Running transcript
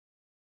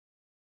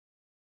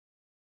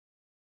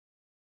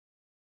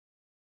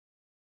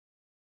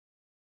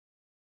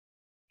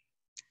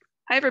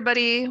Hi,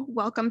 everybody.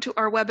 Welcome to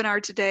our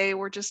webinar today.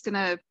 We're just going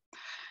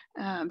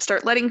to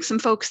start letting some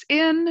folks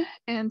in,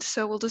 and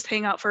so we'll just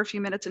hang out for a few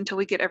minutes until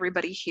we get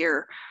everybody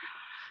here.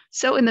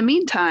 So in the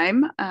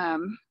meantime,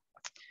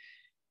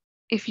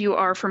 if you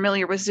are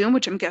familiar with Zoom,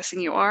 which I'm guessing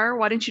you are,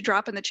 why don't you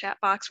drop in the chat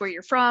box where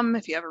you're from,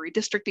 if you have a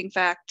redistricting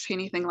fact,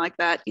 anything like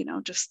that,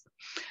 just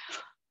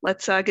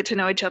let's get to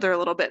know each other a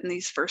little bit in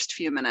these first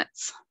few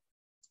minutes.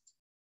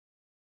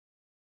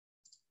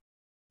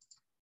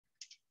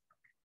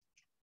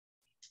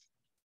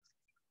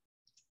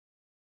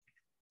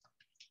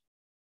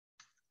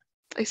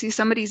 I see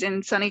somebody's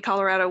in sunny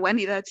Colorado.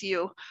 Wendy, that's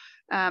you.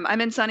 I'm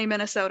in sunny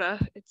Minnesota.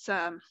 It's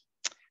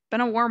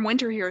been a warm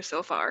winter here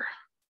so far.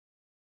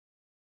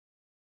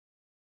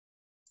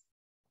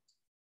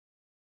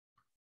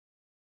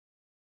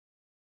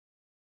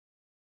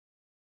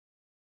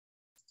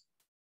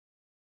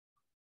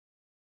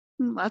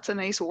 Lots of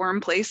nice warm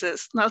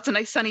places. Lots of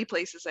nice sunny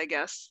places, I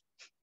guess.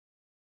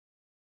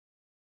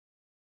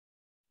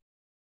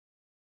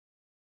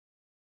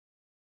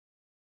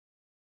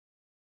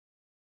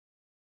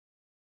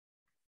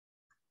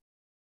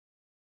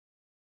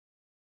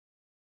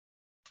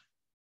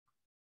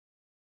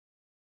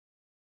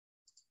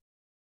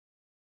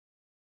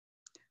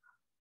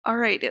 All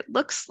right, it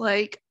looks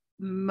like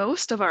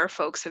most of our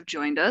folks have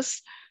joined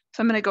us.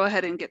 So I'm going to go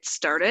ahead and get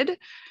started,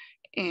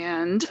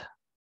 and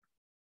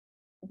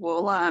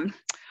we'll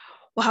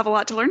have a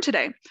lot to learn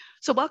today.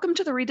 So welcome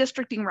to the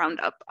Redistricting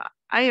Roundup.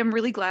 I am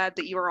really glad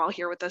that you are all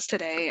here with us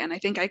today, and I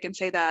think I can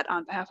say that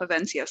on behalf of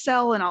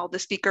NCSL and all the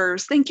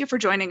speakers. Thank you for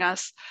joining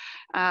us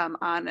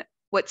on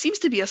what seems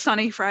to be a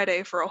sunny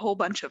Friday for a whole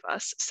bunch of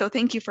us. So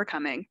thank you for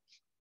coming.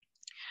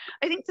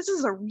 I think this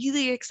is a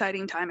really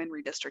exciting time in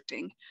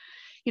redistricting.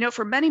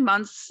 For many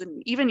months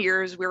and even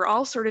years, we were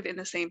all sort of in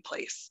the same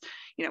place.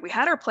 We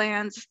had our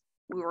plans,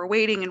 we were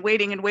waiting and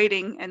waiting and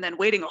waiting, and then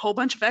waiting a whole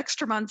bunch of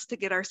extra months to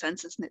get our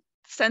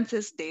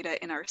census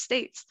data in our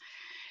states.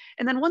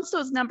 And then once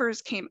those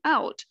numbers came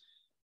out,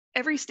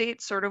 every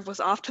state sort of was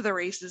off to the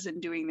races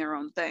and doing their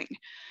own thing.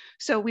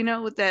 So we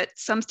know that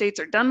some states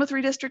are done with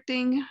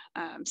redistricting.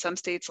 Some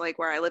states, like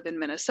where I live in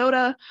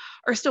Minnesota,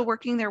 are still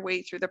working their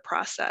way through the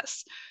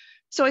process.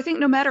 So I think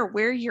no matter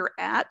where you're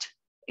at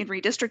in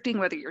redistricting,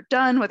 whether you're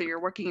done, whether you're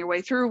working your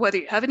way through, whether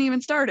you haven't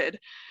even started,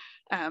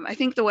 I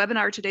think the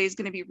webinar today is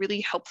going to be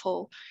really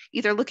helpful,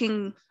 either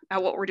looking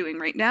at what we're doing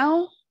right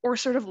now or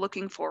sort of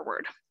looking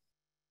forward.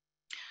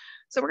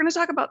 So we're going to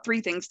talk about three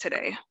things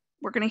today.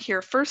 We're going to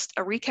hear first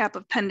a recap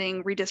of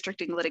pending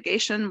redistricting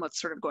litigation, what's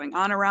sort of going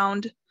on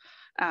around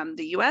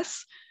the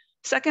US.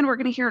 Second, we're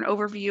going to hear an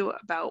overview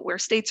about where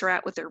states are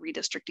at with their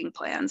redistricting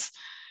plans.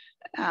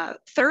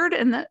 Third,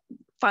 and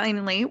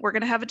finally, we're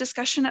going to have a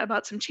discussion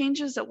about some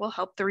changes that will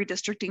help the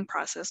redistricting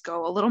process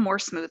go a little more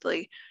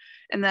smoothly.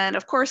 And then,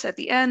 of course, at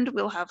the end,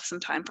 we'll have some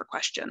time for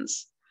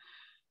questions.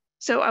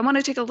 So I want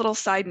to take a little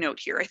side note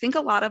here. I think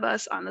a lot of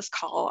us on this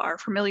call are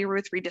familiar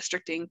with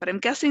redistricting, but I'm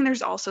guessing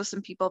there's also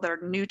some people that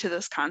are new to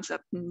this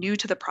concept, new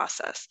to the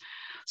process.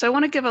 So I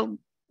want to give a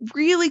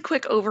really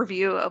quick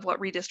overview of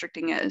what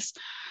redistricting is.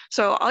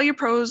 So all you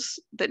pros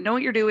that know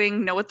what you're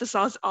doing, know what this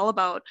is all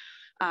about,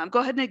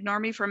 go ahead and ignore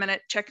me for a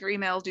minute, check your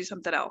email, do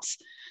something else.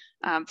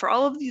 For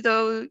all of you,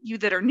 though, you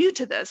that are new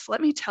to this, let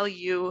me tell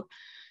you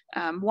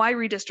why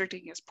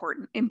redistricting is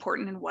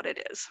important and what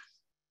it is.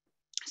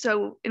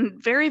 So in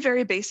very,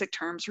 very basic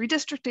terms,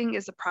 redistricting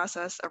is the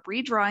process of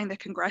redrawing the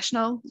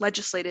congressional,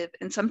 legislative,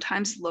 and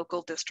sometimes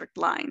local district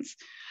lines.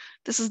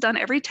 This is done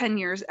every 10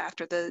 years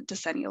after the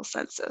decennial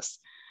census.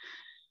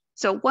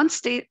 So once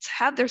states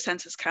have their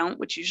census count,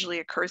 which usually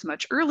occurs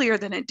much earlier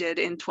than it did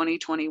in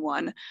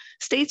 2021,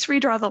 states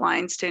redraw the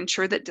lines to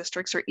ensure that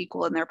districts are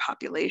equal in their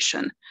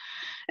population.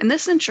 And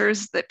this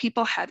ensures that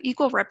people have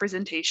equal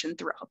representation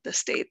throughout the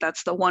state.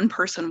 That's the one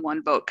person,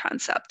 one vote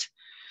concept.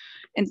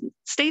 And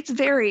states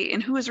vary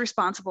in who is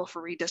responsible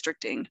for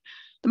redistricting.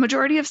 The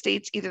majority of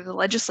states, either the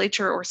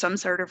legislature or some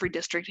sort of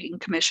redistricting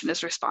commission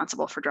is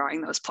responsible for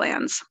drawing those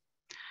plans.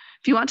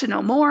 If you want to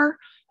know more,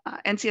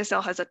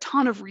 NCSL has a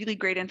ton of really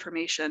great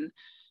information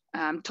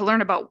to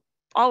learn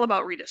all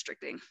about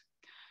redistricting.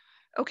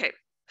 Okay,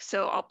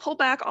 so I'll pull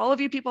back all of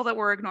you people that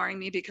were ignoring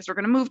me because we're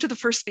going to move to the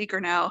first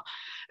speaker now,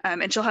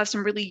 and she'll have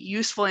some really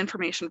useful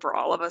information for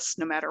all of us,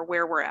 no matter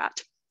where we're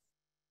at.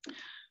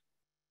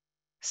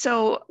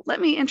 So let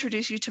me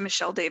introduce you to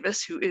Michelle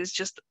Davis, who is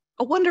just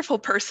a wonderful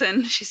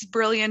person. She's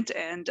brilliant,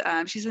 and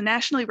she's a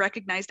nationally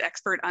recognized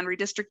expert on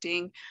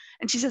redistricting,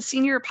 and she's a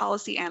senior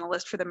policy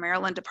analyst for the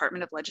Maryland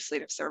Department of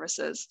Legislative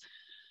Services,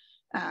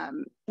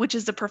 which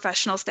is the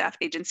professional staff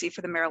agency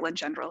for the Maryland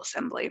General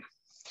Assembly.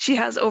 She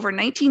has over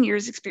 19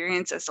 years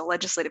experience as a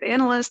legislative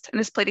analyst and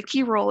has played a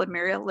key role in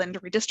Maryland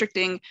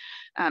redistricting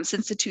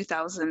since the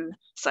 2000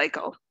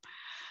 cycle.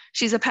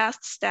 She's a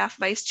past staff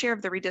vice chair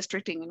of the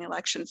Redistricting and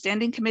Election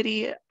Standing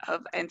Committee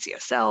of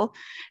NCSL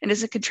and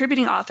is a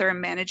contributing author and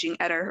managing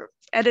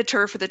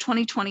editor for the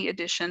 2020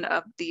 edition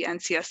of the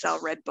NCSL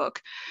Red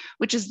Book,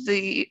 which is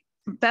the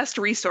best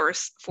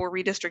resource for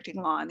redistricting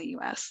law in the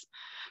US.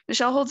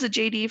 Michelle holds a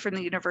JD from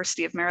the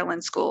University of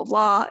Maryland School of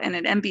Law and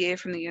an MBA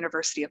from the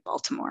University of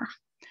Baltimore.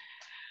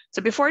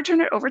 So before I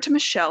turn it over to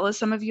Michelle, as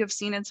some of you have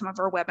seen in some of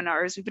our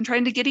webinars, we've been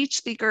trying to get each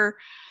speaker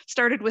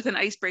started with an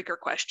icebreaker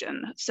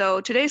question.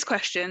 So today's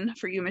question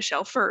for you,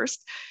 Michelle,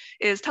 first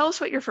is tell us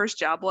what your first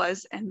job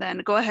was, and then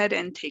go ahead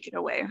and take it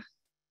away.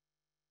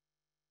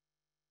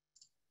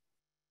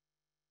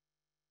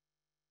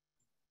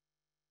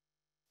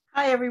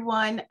 Hi,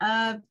 everyone.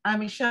 I'm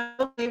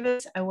Michelle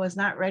Davis. I was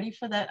not ready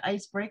for that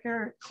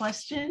icebreaker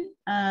question.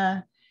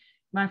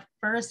 My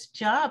first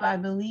job, I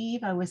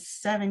believe I was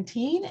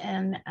 17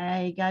 and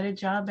I got a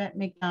job at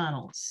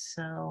McDonald's.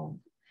 So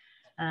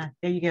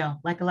there you go,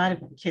 like a lot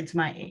of kids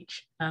my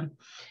age.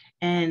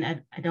 And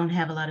I don't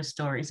have a lot of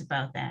stories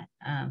about that.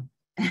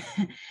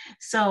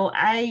 So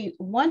I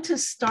want to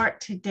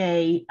start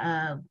today,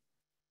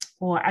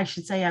 or I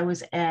should say I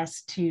was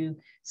asked to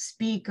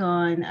speak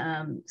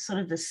on sort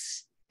of the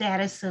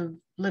status of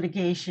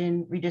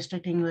litigation,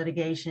 redistricting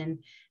litigation,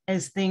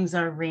 as things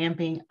are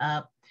ramping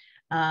up.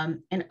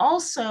 And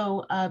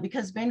also,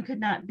 because Ben could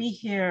not be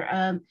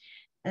here,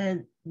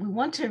 we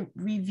want to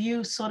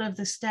review sort of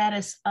the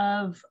status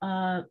of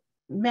the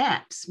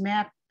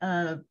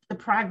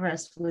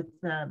progress with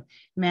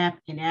map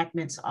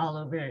enactments all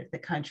over the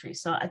country.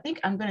 So I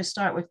think I'm going to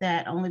start with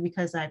that only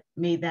because I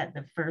made that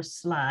the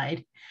first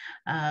slide.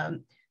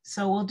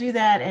 So we'll do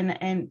that,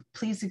 and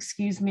please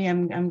excuse me,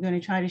 I'm going to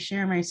try to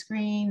share my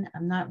screen.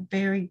 I'm not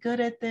very good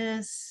at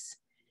this.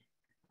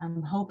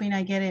 I'm hoping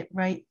I get it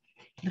right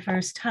the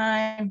first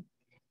time.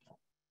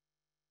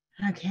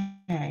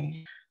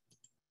 Okay.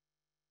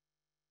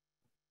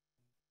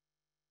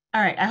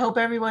 All right, I hope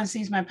everyone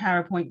sees my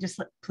PowerPoint. Just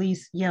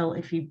please yell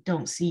if you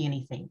don't see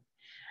anything.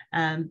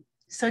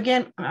 So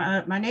again,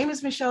 my name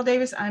is Michelle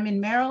Davis. I'm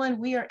in Maryland.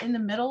 We are in the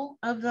middle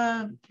of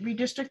the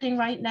redistricting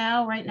right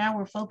now. Right now,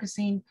 we're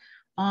focusing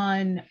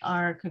on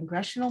our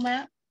congressional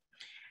map.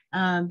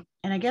 And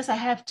I guess I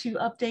have to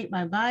update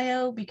my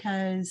bio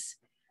because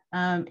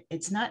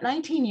it's not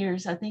 19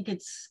 years. I think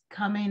it's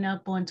coming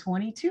up on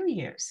 22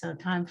 years. So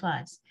time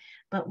flies,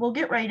 but we'll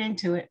get right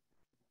into it.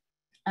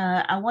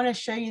 I want to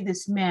show you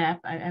this map.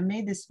 I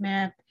made this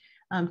map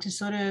to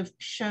sort of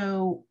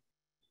show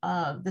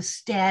the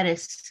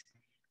status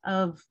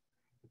of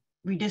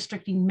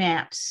redistricting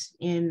maps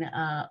in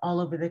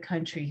all over the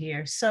country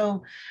here.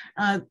 So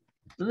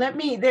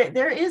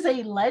there is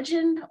a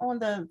legend on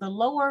the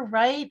lower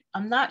right.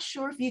 I'm not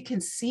sure if you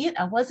can see it.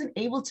 I wasn't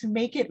able to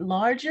make it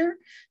larger.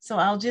 So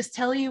I'll just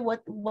tell you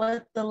what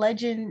the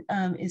legend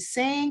is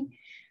saying.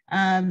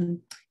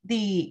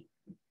 The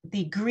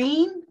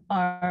green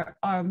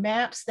are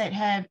maps that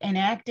have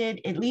enacted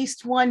at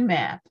least one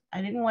map.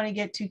 I didn't want to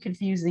get too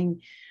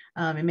confusing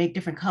and make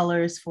different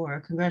colors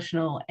for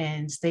congressional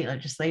and state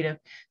legislative.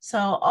 So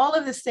all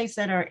of the states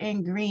that are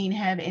in green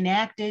have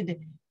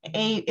enacted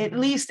at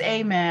least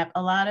a map.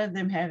 A lot of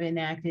them have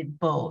enacted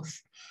both.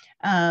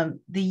 The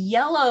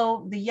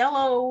yellow,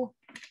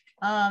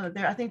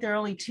 I think there are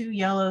only 2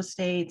 yellow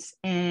states,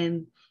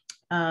 and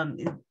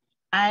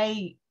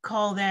I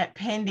call that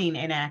pending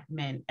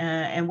enactment.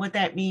 And what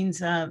that means,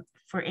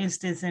 for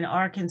instance, in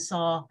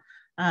Arkansas,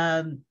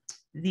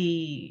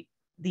 the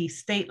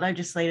state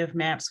legislative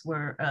maps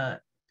were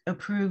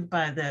approved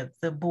by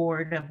the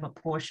Board of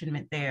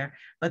Apportionment there,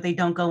 but they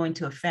don't go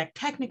into effect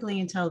technically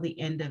until the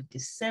end of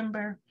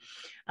December.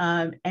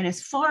 And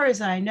as far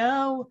as I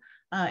know,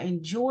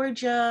 in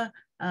Georgia,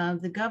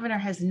 the governor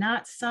has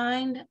not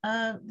signed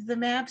the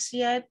maps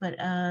yet, but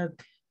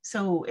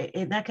so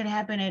that could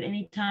happen at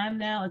any time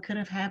now. It could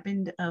have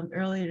happened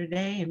earlier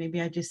today, and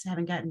maybe I just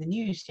haven't gotten the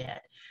news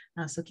yet.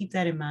 So keep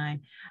that in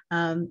mind.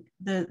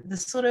 The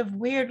sort of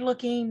weird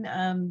looking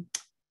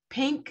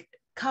pink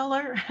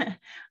color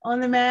on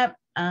the map.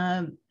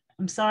 I'm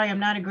sorry, I'm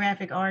not a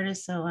graphic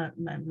artist, so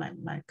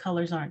my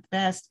colors aren't the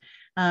best.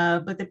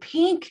 But the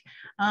pink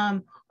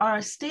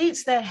are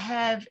states that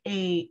have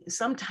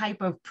some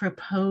type of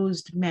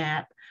proposed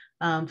map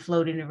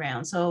floating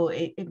around. So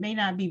it may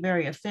not be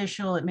very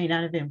official. It may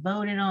not have been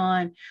voted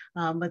on,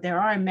 but there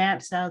are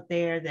maps out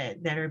there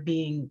that are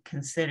being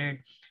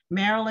considered.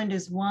 Maryland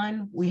is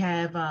one. We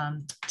have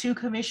 2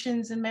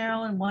 commissions in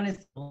Maryland. One is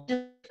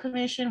the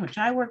Commission, which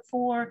I work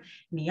for,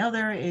 and the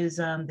other is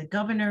the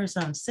Governor's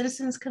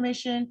Citizens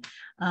Commission.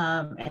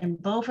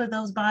 And both of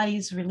those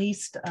bodies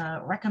released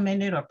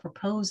recommended or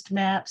proposed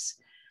maps.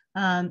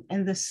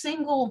 And the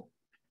single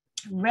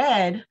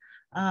red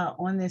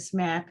on this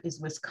map is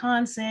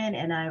Wisconsin,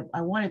 and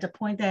I wanted to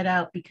point that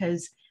out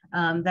because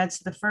that's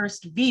the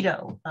first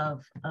veto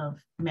of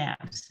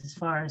maps, as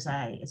far as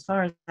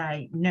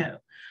I know.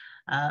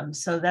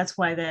 So that's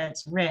why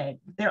that's red.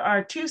 There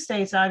are 2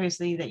 states,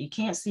 obviously, that you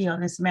can't see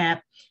on this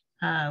map.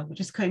 We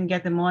just couldn't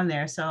get them on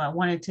there. So I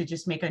wanted to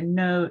just make a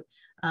note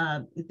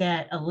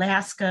that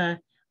Alaska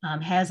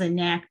has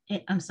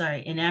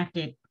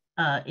enacted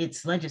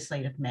its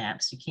legislative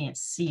maps. You can't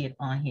see it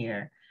on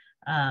here.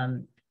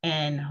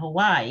 And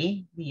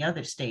Hawaii, the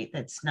other state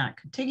that's not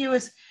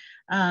contiguous,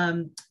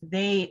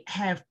 they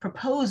have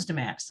proposed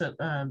maps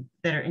that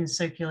are in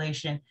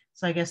circulation.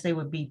 So I guess they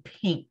would be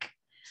pink.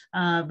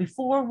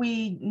 Before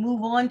we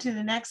move on to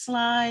the next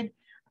slide,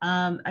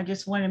 I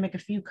just want to make a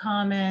few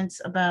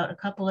comments about a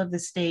couple of the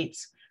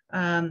states.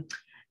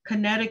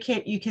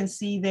 Connecticut, you can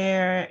see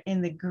there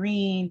in the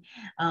green,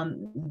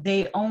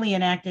 they only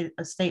enacted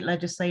a state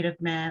legislative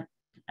map,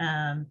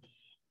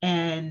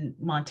 and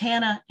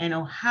Montana and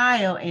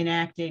Ohio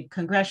enacted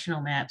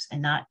congressional maps and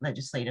not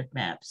legislative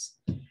maps.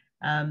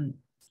 And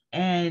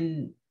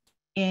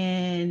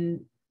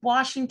in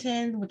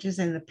Washington, which is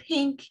in the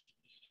pink,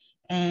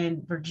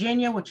 and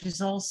Virginia, which is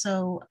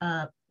also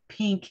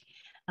pink,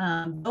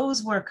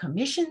 those were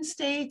commission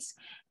states,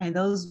 and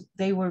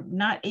they were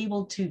not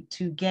able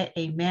to get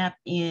a map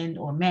in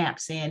or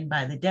maps in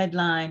by the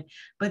deadline,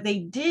 but they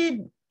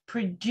did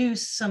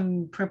produce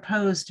some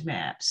proposed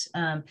maps.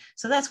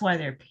 So that's why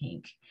they're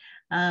pink.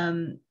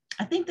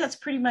 I think that's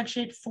pretty much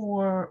it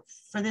for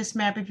this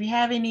map. If you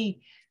have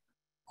any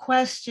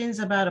questions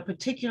about a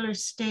particular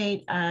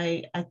state,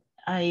 I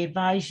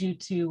advise you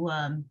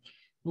to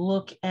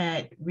look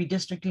at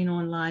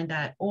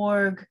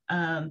redistrictingonline.org.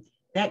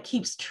 That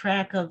keeps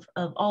track of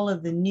all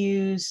of the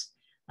news,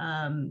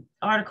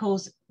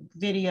 articles,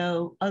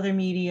 video, other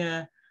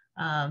media,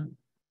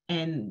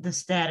 and the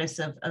status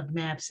of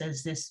maps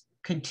as this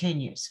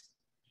continues.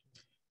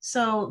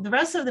 So the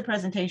rest of the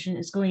presentation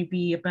is going to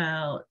be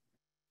about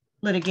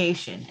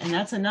litigation. And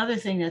that's another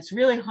thing that's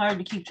really hard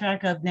to keep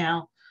track of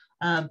now,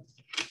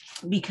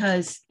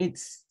 because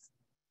it's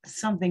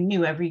something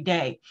new every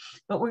day.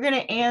 But we're going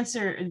to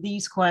answer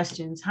these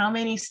questions. How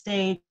many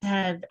states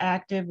have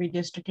active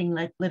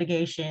redistricting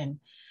litigation?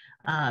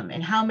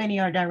 And how many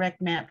are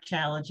direct map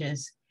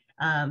challenges?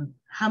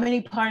 How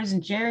many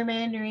partisan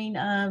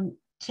gerrymandering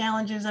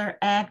challenges are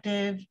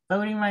active?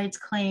 Voting rights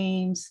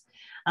claims?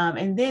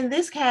 And then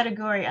this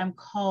category I'm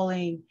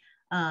calling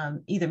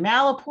either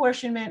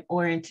malapportionment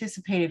or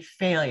anticipated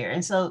failure.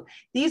 And so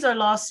these are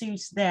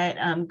lawsuits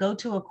that go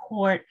to a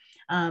court.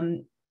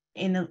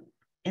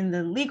 In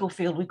the legal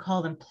field, we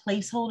call them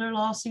placeholder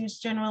lawsuits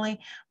generally,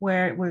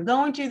 where we're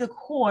going to the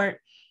court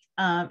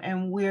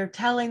and we're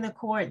telling the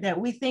court that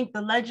we think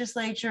the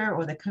legislature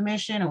or the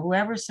commission or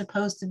whoever's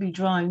supposed to be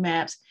drawing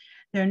maps,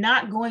 they're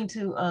not going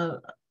to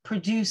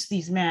produce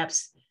these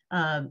maps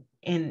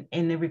in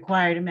the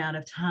required amount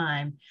of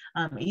time,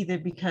 either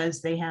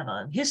because they have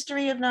a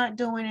history of not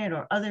doing it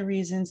or other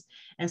reasons.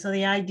 And so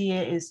the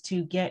idea is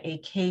to get a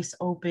case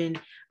open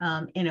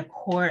in a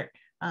court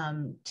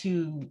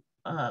to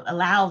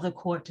allow the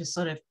court to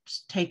sort of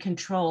take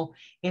control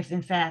if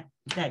in fact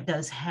that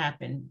does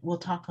happen. We'll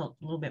talk a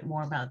little bit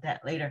more about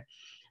that later.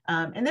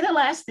 And then the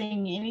last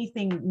thing,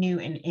 anything new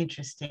and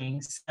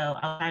interesting. So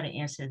I'll try to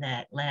answer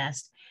that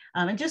last.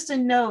 And just a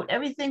note,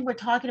 everything we're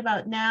talking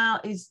about now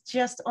is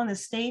just on the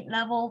state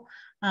level.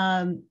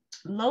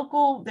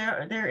 Local,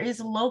 there is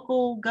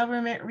local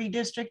government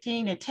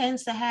redistricting. It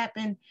tends to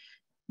happen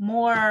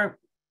more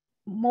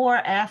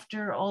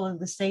after all of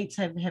the states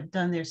have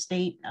done their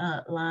state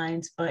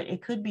lines, but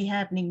it could be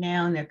happening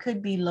now, and there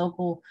could be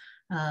local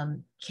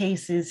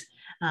cases,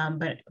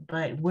 but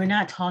we're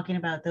not talking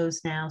about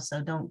those now,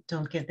 so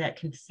don't get that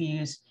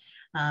confused.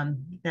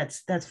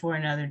 That's for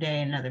another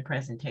day, another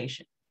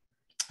presentation.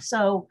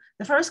 So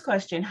the first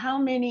question: how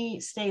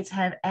many states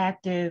have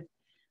active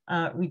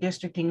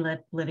redistricting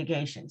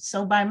litigation?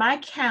 So by my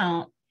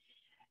count,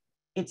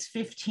 it's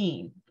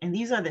 15, and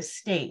these are the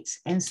states,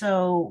 and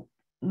so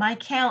my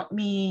count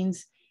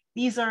means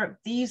these are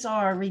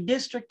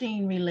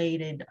redistricting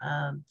related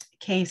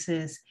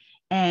cases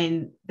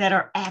and that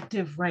are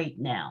active right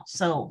now.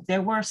 So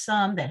there were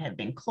some that have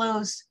been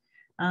closed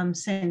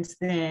since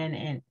then,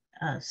 and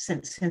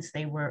since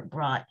they were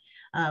brought.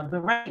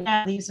 But right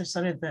now, these are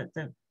sort of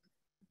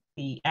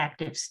the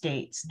active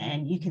states,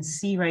 and you can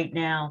see right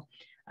now,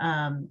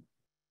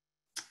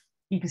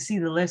 you can see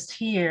the list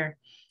here,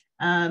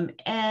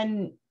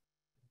 and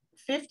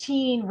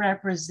 15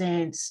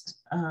 represents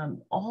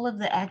all of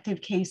the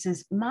active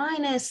cases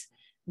minus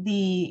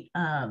the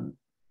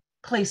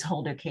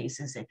placeholder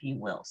cases, if you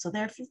will. So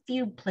there are a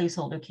few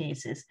placeholder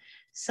cases.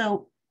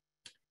 So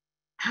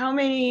how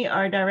many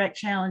are direct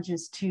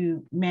challenges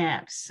to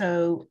maps?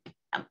 So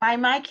by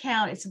my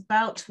count, it's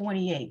about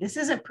 28. This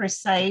isn't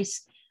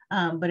precise,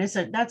 but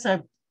that's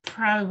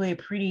probably a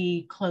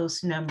pretty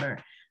close number.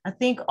 I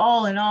think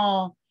all in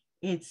all,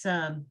 it's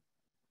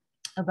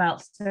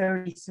about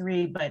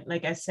 33, but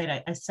like I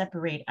said, I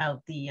separate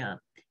out the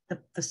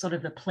sort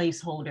of the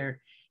placeholder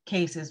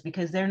cases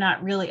because they're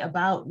not really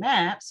about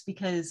maps,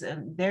 because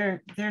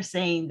they're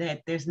saying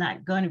that there's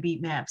not going to be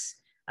maps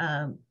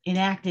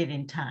enacted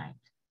in time.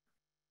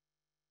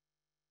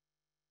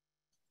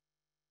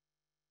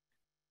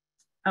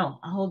 Oh,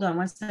 hold on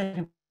one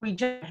second. Before we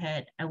jump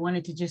ahead, I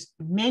wanted to just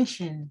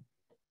mention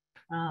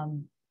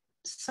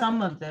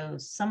some of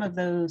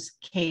those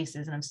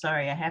cases, and I'm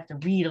sorry, I have to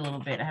read a little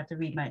bit. I have to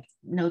read my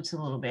notes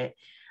a little bit.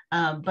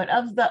 But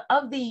of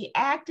the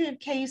active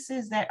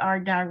cases that are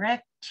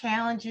direct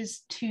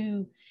challenges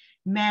to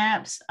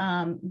maps,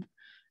 I'm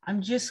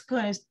just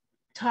going to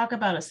talk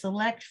about a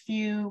select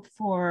few.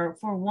 For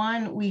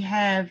one, we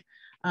have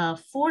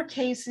 4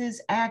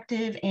 cases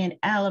active in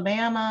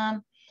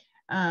Alabama.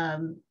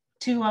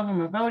 Two of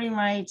them are voting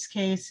rights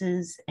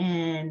cases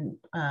and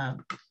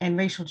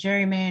racial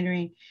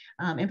gerrymandering.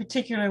 In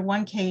particular,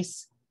 one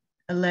case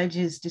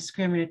alleges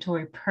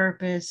discriminatory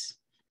purpose.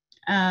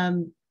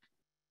 In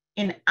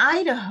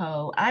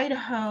Idaho,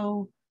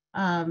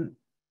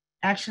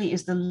 actually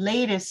is the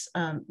latest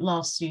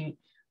lawsuit,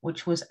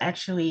 which was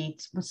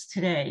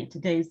today.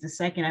 Today's the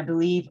second, I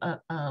believe.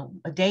 A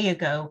day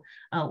ago,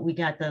 we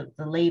got the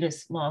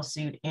latest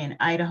lawsuit in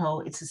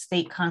Idaho. It's a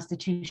state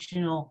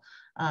constitutional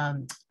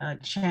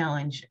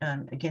challenge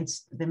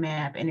against the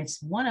map, and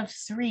it's one of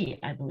three,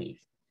 I believe.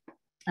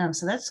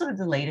 So that's sort of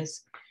the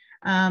latest.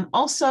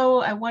 Also,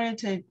 I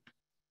wanted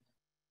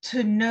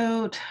to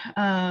note,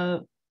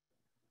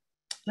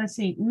 let's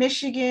see,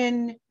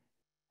 Michigan.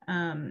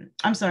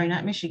 I'm sorry,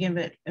 not Michigan,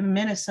 but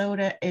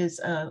Minnesota is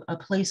a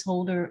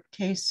placeholder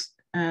case.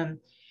 And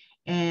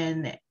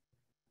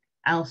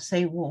I'll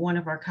say one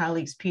of our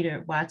colleagues,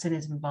 Peter Watson,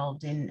 is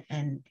involved in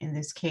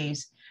this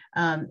case.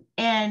 And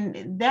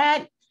in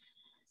that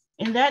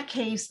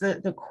case,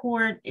 the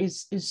court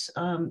is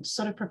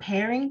sort of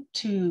preparing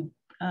to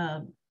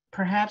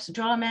perhaps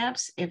draw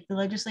maps if the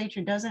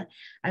legislature doesn't.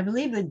 I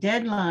believe the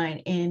deadline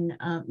in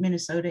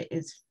Minnesota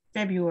is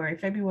February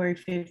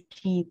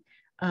 15th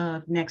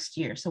of next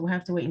year. So we'll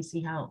have to wait and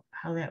see how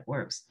that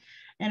works.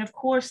 And of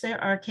course,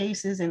 there are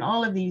cases in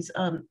all of these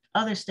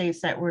other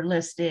states that were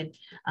listed.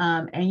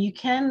 And you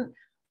can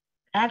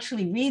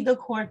actually read the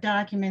court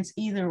documents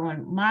either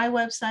on my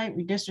website,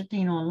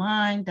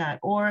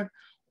 redistrictingonline.org,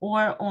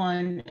 or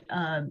on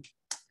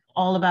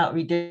All About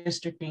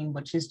Redistricting,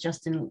 which is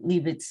Justin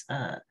Leavitt's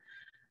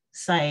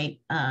site.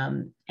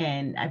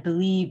 And I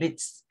believe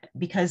it's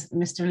because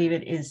Mr.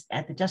 Leavitt is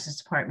at the Justice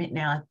Department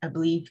now, I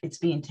believe it's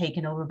being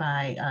taken over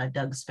by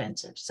Doug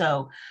Spencer.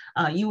 So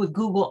you would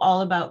Google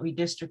All About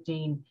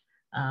Redistricting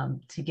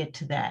to get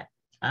to that.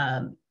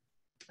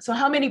 So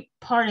how many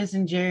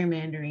partisan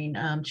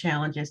gerrymandering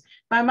challenges?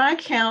 By my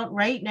count,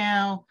 right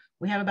now,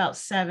 we have about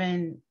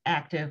 7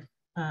 active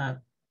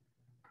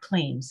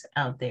claims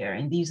out there,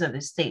 and these are the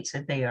states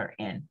that they are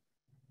in.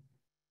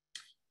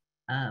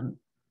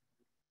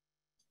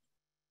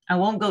 I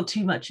won't go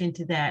too much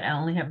into that. I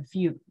only have a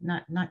few,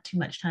 not too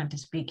much time to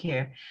speak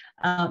here.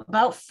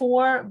 About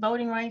 4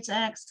 Voting Rights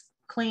Act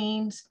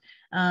claims.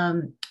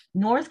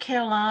 North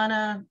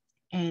Carolina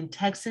and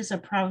Texas are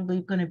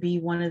probably going to be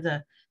one of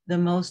the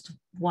most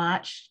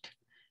watched.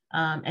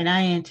 And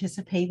I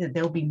anticipate that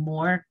there'll be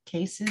more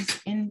cases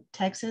in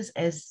Texas,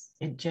 as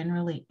it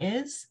generally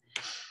is.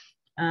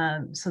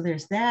 So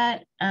there's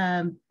that.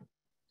 And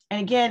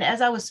again,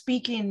 as I was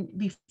speaking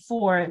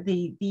before,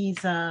 these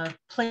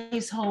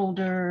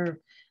placeholder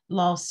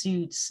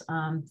lawsuits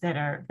that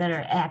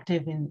are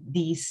active in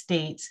these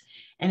states,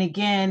 and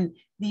again,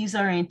 these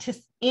are in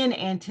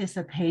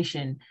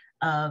anticipation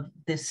of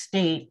the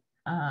state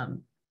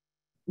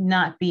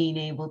not being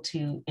able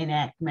to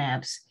enact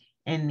maps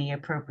in the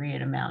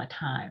appropriate amount of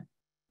time.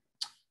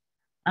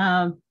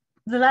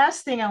 The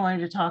last thing I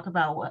wanted to talk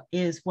about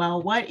is,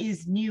 well, what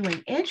is new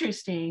and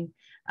interesting?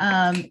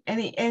 And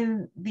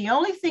the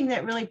only thing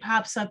that really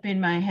pops up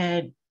in my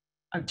head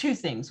are 2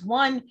 things.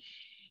 One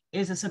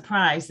is a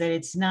surprise that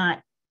it's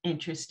not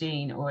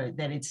interesting or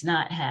that it's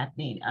not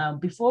happening.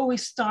 Before we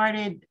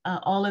started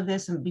all of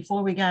this and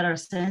before we got our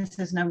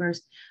census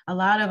numbers, a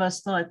lot of us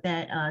thought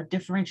that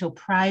differential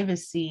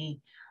privacy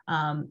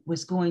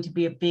was going to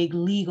be a big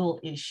legal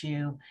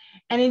issue.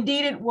 And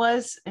indeed it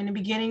was. In the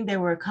beginning,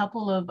 there were a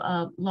couple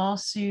of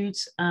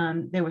lawsuits.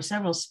 There were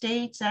several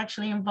states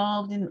actually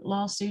involved in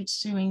lawsuits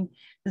suing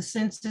the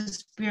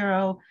Census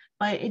Bureau,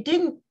 but it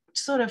didn't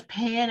sort of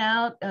pan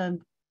out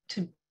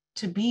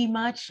to be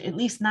much, at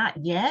least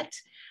not yet.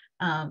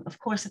 Of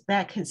course,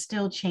 that could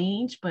still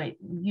change, but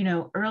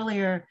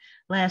earlier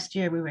last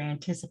year, we were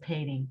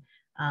anticipating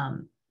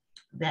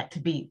that to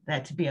be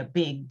a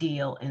big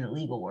deal in the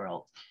legal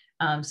world.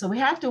 So we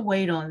have to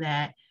wait on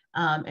that.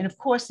 And of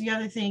course, the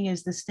other thing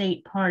is the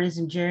state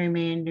partisan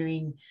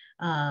gerrymandering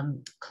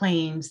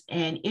claims.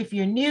 And if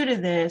you're new to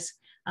this,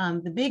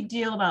 the big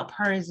deal about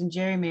partisan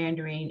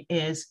gerrymandering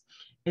is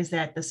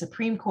that the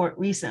Supreme Court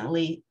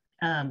recently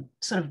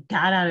sort of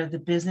got out of the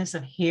business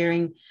of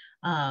hearing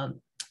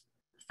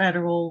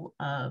federal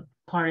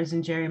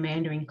partisan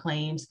gerrymandering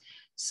claims.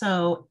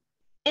 So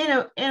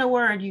in a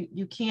word,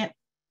 you can't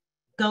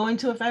go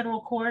into a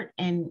federal court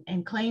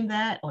and claim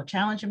that or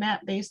challenge a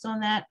map based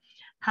on that.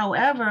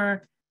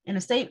 However, in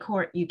a state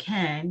court, you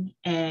can,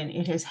 and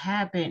it has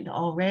happened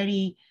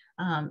already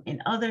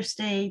in other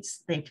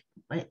states. They've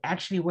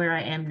actually, where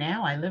I am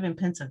now, I live in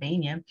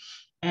Pennsylvania,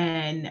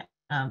 and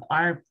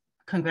our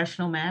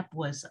congressional map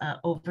was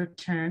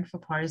overturned for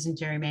partisan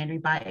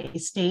gerrymandering by a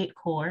state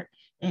court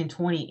in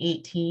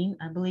 2018,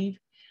 I believe.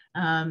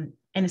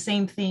 And the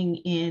same thing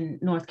in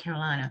North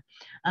Carolina.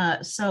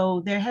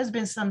 So there has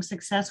been some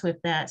success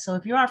with that. So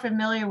if you are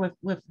familiar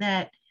with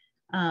that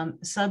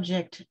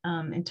subject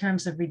in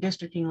terms of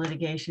redistricting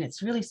litigation,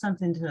 it's really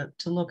something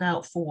to look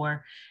out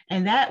for.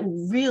 And that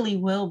really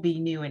will be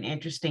new and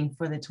interesting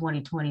for the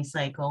 2020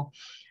 cycle.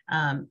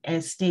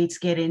 as states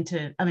get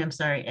into,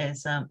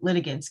 as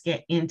litigants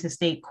get into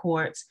state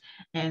courts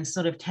and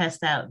sort of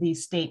test out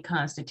these state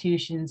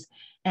constitutions.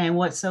 And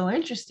what's so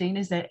interesting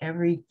is that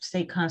every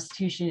state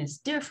constitution is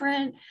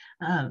different.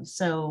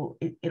 So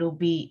it'll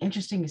be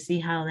interesting to see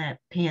how that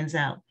pans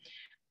out.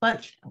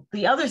 But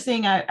the other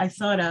thing I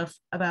thought of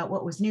about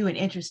what was new and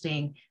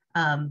interesting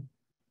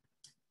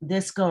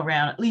this go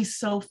around, at least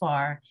so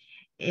far,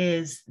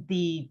 is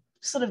the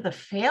sort of the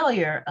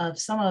failure of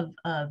some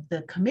of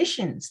the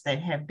commissions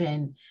that have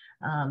been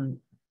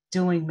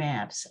doing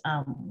maps.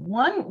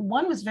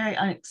 One was very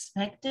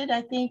unexpected.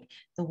 I think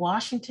the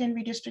Washington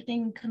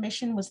Redistricting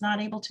Commission was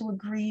not able to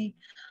agree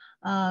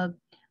on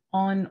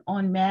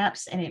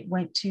maps, and it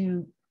went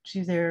to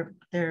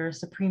their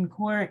Supreme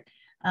Court.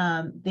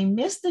 They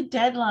missed the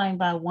deadline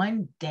by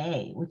 1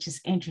 day, which is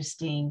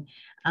interesting.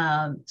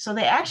 So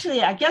they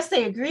actually, I guess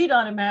they agreed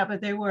on a map,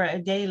 but they were a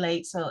day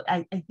late. So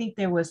I think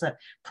there was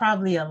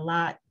probably a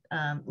lot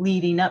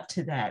leading up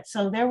to that.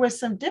 So there was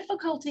some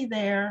difficulty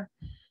there.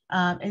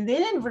 And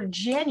then in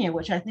Virginia,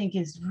 which I think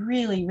is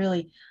really,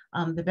 really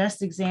the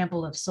best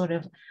example of sort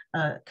of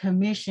a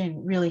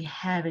commission really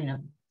having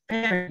a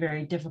very,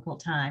 very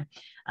difficult time.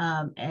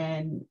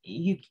 And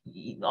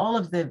all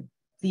of the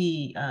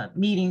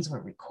meetings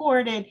were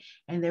recorded,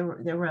 and there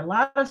were a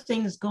lot of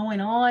things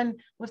going on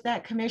with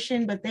that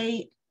commission, but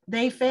they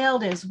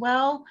failed as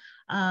well.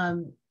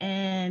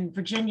 And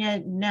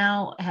Virginia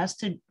now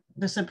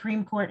the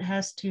Supreme Court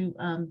has to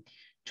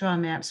draw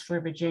maps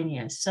for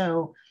Virginia.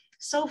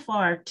 So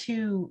far,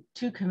 two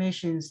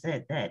commissions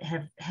that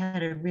have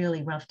had a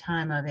really rough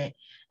time of it.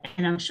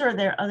 And I'm sure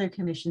there are other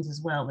commissions as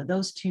well, but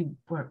those two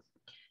were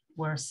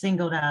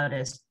singled out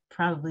as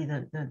probably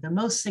the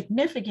most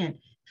significant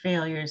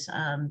failures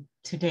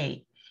to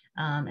date.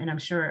 And I'm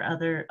sure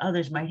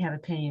others might have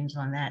opinions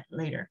on that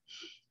later.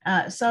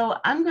 So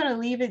I'm going to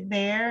leave it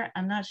there.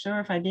 I'm not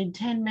sure if I did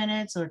 10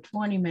 minutes or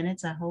 20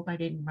 minutes. I hope I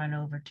didn't run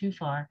over too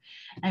far.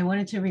 I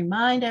wanted to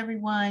remind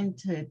everyone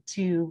to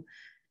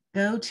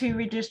go to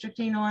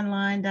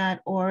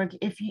redistrictingonline.org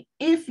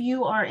if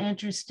you are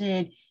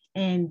interested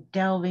in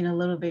delving a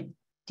little bit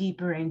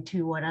deeper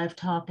into what I've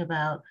talked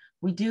about.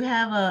 We do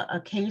have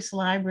a case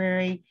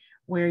library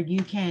where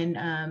you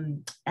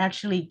can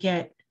actually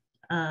get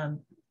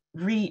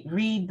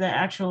read the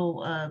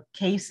actual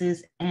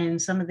cases and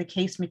some of the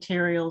case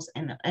materials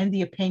and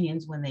the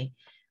opinions when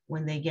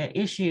they get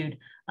issued,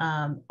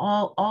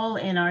 all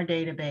in our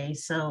database.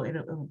 So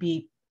it'll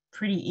be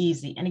pretty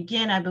easy. And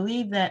again, I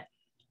believe that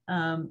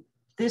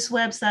this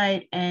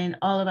website and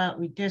All About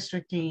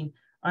Redistricting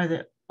are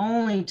the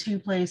only two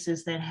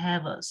places that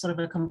have a sort of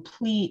a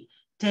complete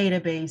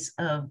database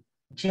of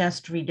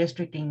just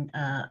redistricting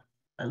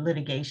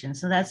litigation.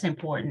 So that's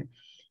important.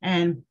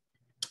 And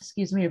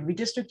excuse me,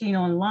 Redistricting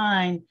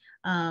Online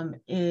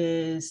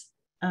is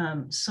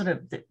sort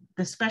of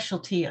the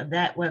specialty of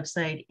that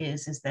website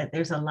is that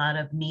there's a lot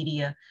of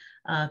media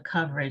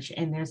coverage,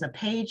 and there's a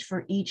page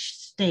for each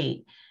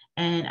state.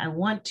 And I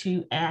want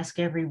to ask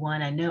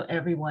everyone, I know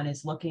everyone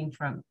is looking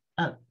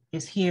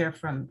is here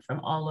from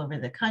all over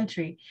the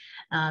country.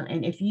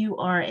 And if you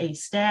are a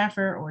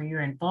staffer or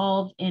you're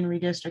involved in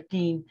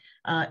redistricting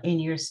in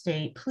your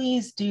state,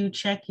 please do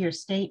check your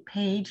state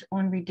page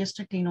on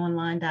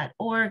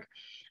redistrictingonline.org.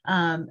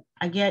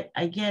 I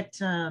get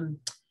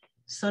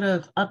sort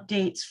of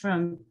updates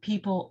from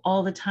people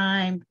all the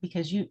time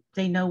because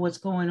they know what's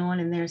going on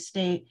in their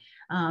state.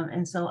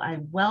 And so I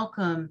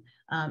welcome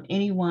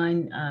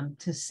anyone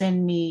to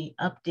send me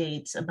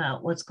updates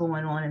about what's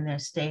going on in their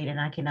state, and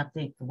I can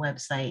update the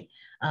website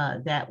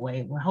that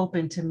way. We're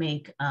hoping to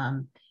make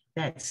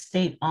that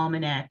state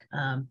almanac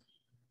on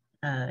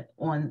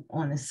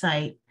the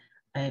site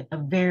a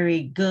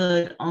very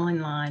good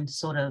online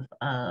sort of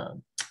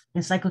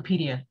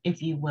encyclopedia,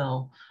 if you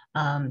will,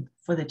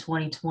 for the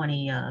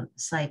 2020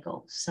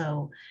 cycle.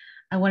 So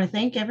I want to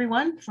thank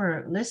everyone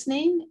for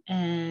listening,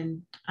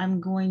 and I'm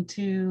going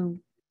to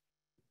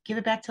give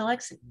it back to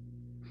Lexi.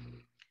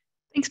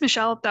 Thanks,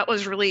 Michelle. That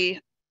was really,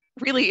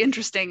 really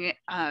interesting.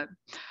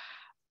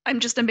 I'm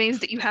just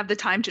amazed that you have the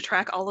time to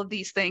track all of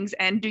these things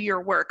and do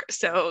your work.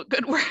 So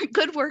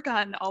good work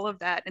on all of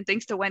that. And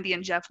thanks to Wendy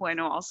and Jeff, who I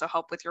know also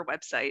help with your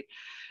website.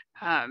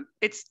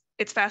 It's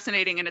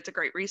fascinating and it's a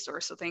great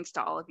resource. So thanks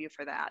to all of you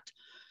for that.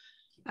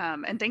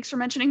 And thanks for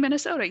mentioning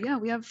Minnesota. Yeah,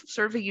 we have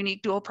sort of a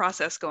unique dual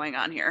process going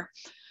on here.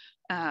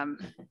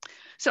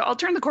 So I'll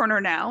turn the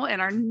corner now,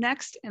 and our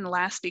next and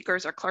last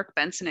speakers are Clark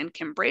Bensen and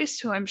Kim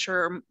Brace, who I'm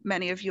sure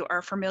many of you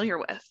are familiar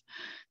with.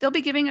 They'll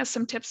be giving us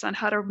some tips on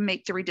how to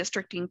make the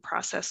redistricting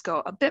process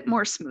go a bit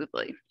more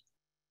smoothly.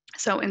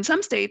 So in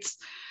some states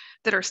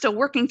that are still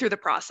working through the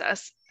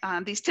process,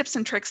 these tips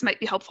and tricks might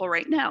be helpful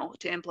right now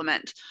to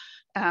implement.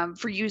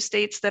 For you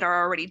states that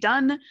are already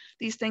done,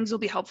 these things will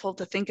be helpful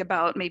to think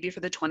about maybe for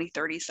the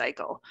 2030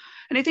 cycle.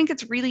 And I think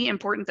it's really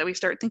important that we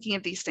start thinking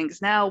of these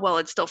things now while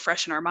it's still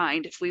fresh in our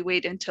mind. If we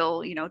wait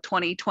until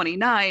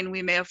 2029,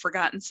 we may have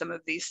forgotten some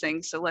of these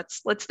things. So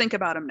let's think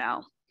about them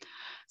now.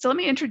 So let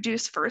me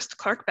introduce first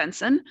Clark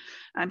Bensen.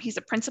 He's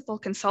a principal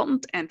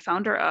consultant and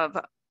founder of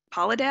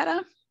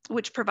Polidata.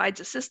 which provides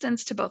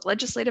assistance to both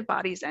legislative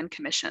bodies and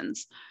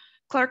commissions.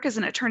 Clark is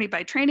an attorney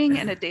by training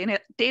and a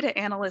data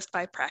analyst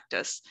by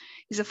practice.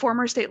 He's a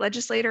former state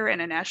legislator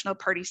and a national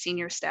party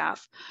senior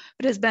staff,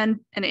 but has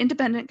been an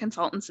independent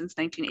consultant since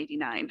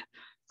 1989.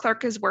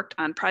 Clark has worked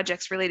on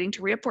projects relating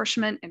to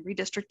reapportionment and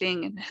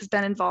redistricting and has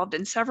been involved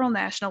in several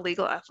national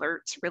legal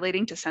efforts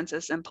relating to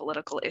census and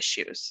political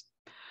issues.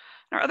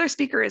 Our other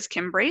speaker is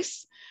Kim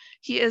Brace.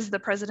 He is the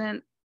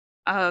president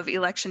of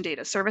Election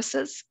Data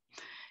Services.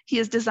 He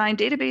has designed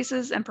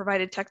databases and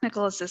provided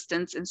technical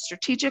assistance and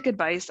strategic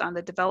advice on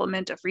the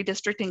development of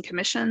redistricting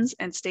commissions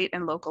and state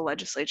and local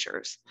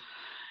legislatures.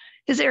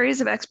 His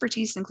areas of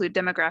expertise include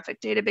demographic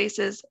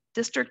databases,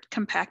 district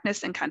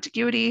compactness and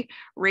contiguity,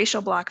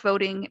 racial block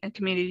voting, and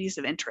communities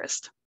of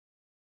interest.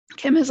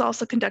 Kim has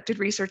also conducted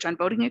research on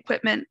voting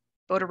equipment,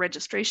 voter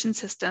registration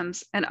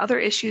systems, and other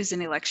issues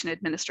in election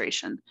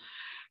administration.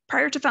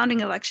 Prior to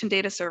founding Election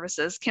Data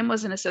Services, Kim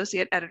was an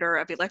associate editor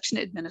of Election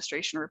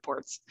Administration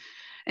Reports,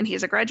 and he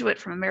is a graduate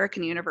from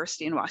American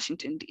University in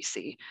Washington,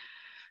 D.C.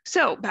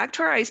 So back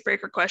to our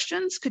icebreaker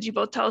questions. Could you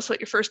both tell us what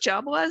your first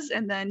job was,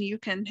 and then you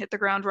can hit the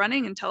ground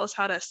running and tell us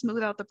how to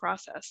smooth out the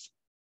process?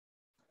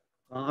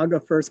 I'll go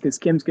first because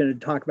Kim's going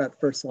to talk about the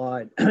first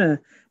slide.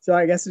 So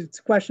I guess it's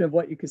a question of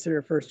what you consider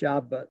a first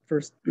job, but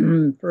first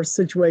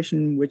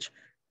situation which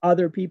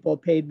other people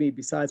paid me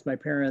besides my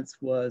parents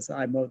was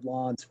I mowed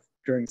lawns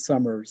during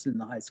summers in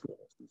the high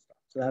schools and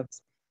stuff.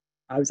 So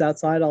I was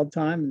outside all the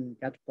time and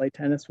got to play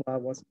tennis while I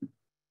wasn't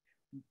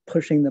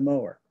pushing the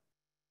mower.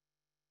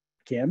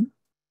 Kim?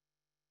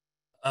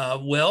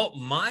 Well,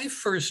 my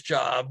first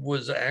job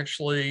was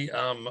actually,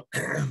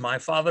 my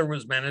father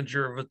was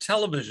manager of a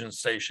television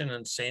station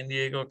in San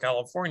Diego,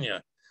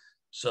 California.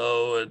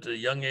 So at the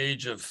young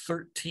age of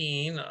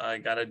 13, I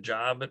got a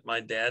job at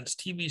my dad's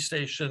TV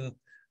station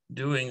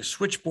doing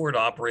switchboard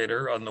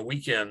operator on the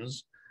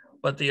weekends.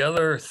 But the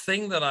other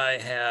thing that I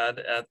had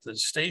at the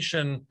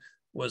station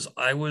was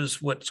I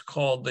was what's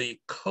called the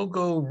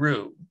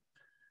Kogo-roo.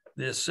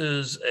 This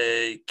is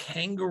a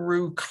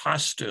kangaroo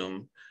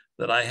costume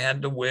that I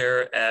had to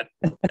wear at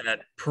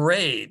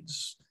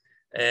parades.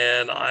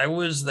 And I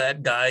was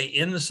that guy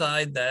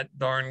inside that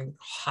darn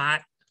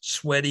hot,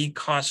 sweaty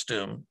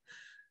costume.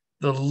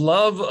 The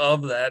love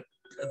of that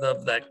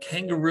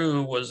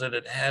kangaroo was that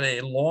it had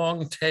a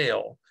long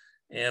tail.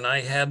 And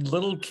I had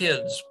little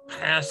kids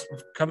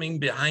coming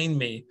behind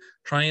me,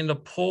 trying to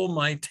pull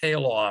my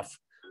tail off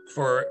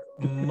for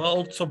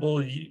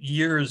multiple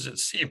years, it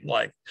seemed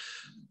like.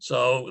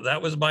 So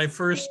that was my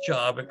first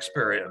job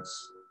experience.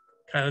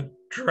 Kind of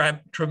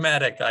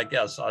traumatic, I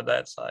guess, on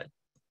that side.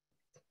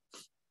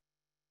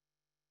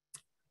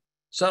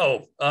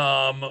 So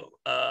I'm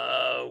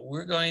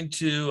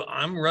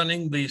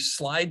running the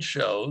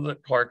slideshow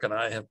that Clark and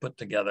I have put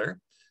together.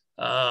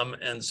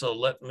 And so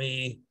let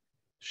me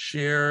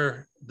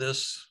share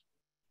this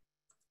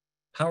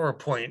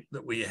PowerPoint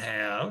that we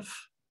have.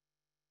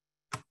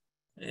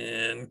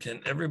 And can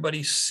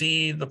everybody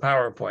see the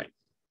PowerPoint?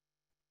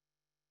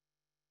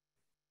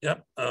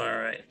 Yep, all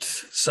right.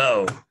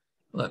 So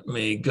let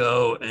me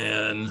go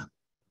and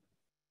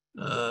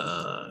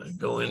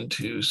go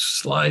into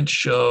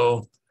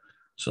slideshow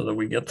so that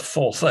we get the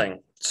full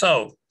thing.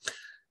 So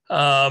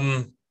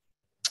thank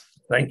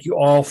you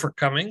all for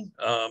coming.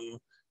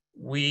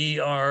 We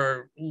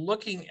are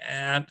looking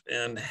at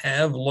and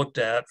have looked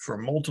at for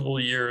multiple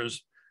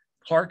years.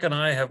 Clark and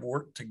I have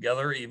worked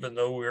together, even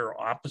though we're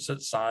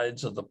opposite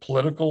sides of the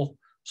political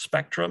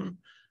spectrum,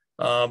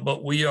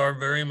 but we are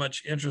very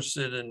much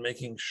interested in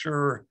making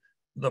sure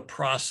the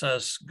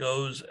process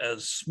goes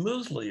as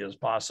smoothly as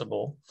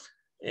possible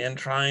and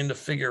trying to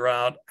figure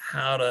out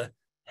how to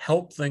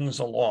help things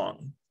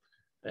along.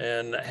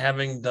 And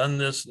having done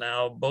this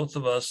now, both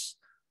of us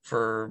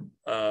for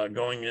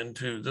going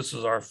into, this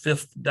is our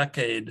 5th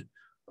decade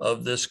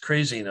of this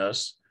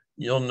craziness,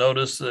 you'll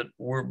notice that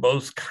we're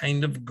both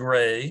kind of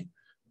gray.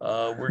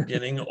 We're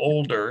getting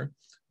older,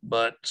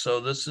 but so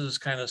this is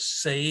kind of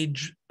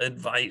sage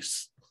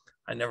advice.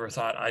 I never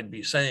thought I'd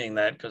be saying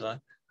that because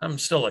I'm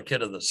still a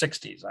kid of the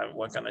 60s.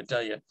 What can I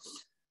tell you?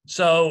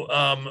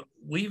 So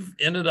we've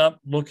ended up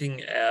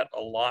looking at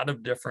a lot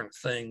of different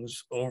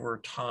things over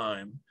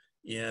time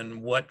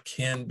in what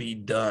can be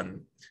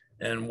done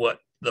and what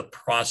the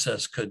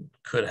process could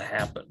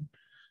happen.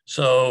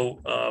 So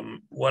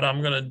what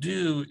I'm going to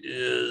do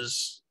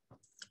is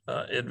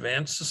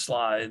advance the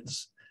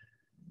slides.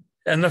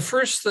 And the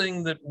first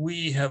thing that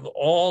we have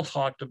all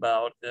talked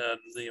about and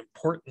the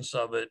importance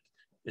of it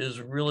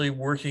is really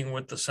working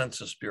with the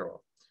Census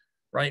Bureau.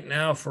 Right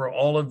now, for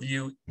all of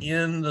you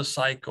in the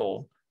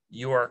cycle,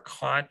 you are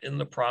caught in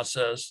the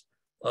process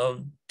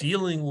of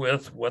dealing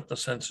with what the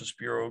Census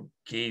Bureau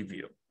gave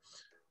you.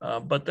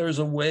 But there's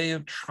a way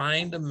of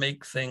trying to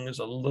make things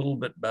a little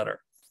bit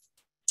better.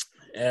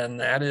 And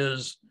that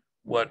is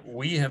what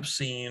we have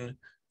seen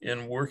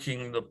in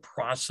working the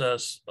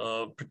process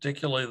of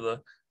particularly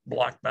the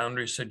block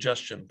boundary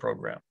suggestion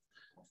program.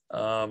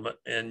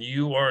 And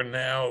you are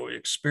now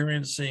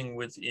experiencing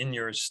within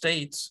your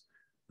states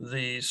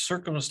the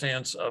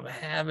circumstance of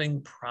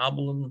having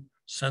problem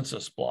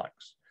census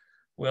blocks.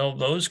 Well,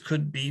 those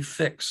could be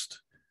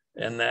fixed.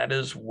 And that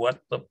is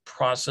what the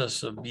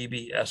process of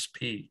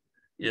BBSP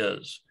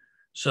is.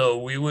 So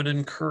we would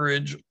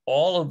encourage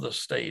all of the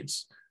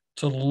states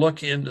to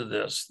look into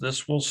this.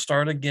 This will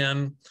start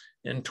again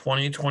in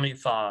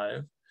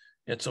 2025.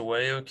 It's a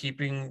way of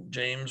keeping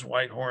James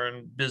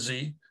Whitehorn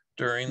busy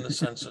during the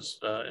census,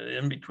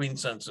 in between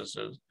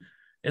censuses.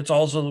 It's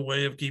also the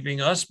way of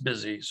keeping us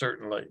busy,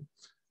 certainly.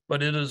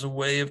 But it is a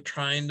way of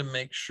trying to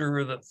make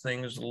sure that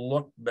things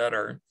look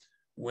better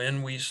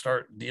when we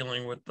start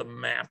dealing with the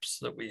maps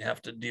that we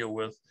have to deal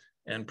with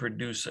and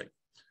producing.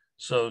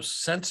 So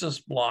census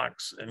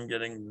blocks and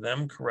getting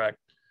them correct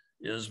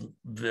is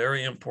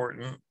very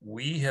important.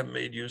 We have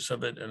made use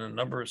of it in a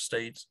number of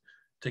states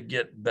to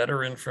get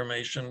better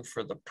information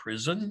for the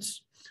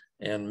prisons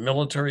and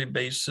military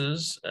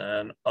bases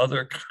and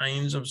other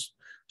kinds of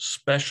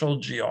special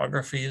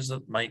geographies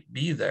that might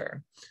be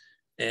there.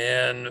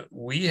 And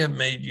we have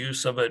made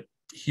use of it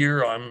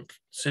here. I'm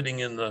sitting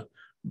in the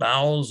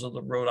bowels of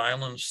the Rhode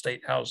Island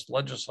State House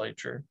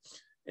Legislature,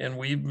 and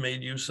we've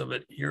made use of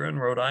it here in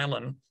Rhode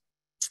Island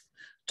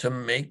to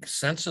make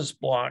census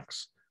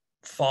blocks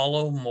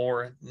follow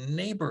more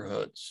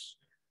neighborhoods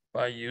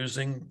by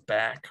using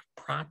back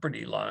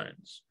property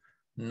lines,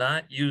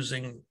 not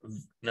using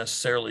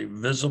necessarily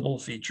visible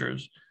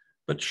features,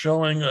 but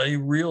showing a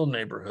real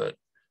neighborhood.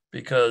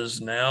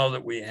 Because now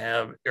that we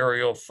have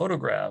aerial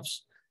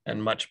photographs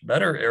and much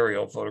better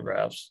aerial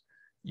photographs,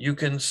 you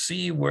can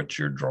see what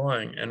you're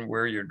drawing and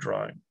where you're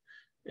drawing.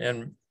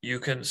 And you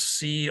can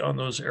see on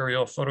those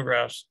aerial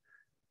photographs,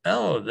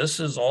 oh, this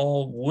is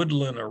all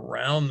woodland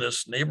around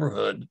this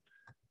neighborhood,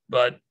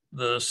 but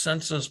the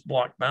census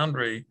block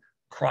boundary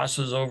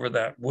crosses over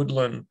that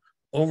woodland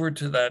over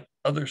to that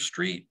other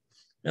street.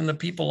 And the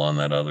people on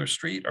that other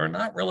street are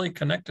not really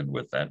connected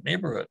with that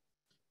neighborhood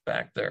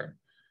back there.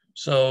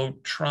 So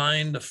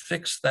trying to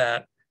fix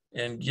that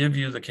and give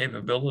you the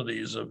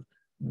capabilities of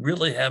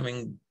really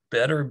having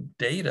better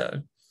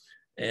data.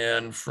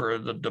 And for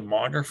the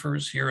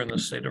demographers here in the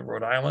state of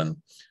Rhode Island,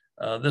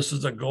 this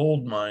is a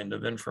gold mine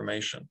of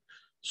information.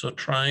 So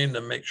trying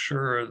to make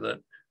sure that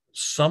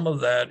some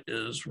of that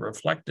is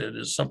reflected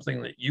is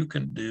something that you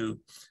can do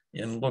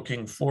in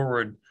looking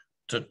forward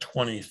to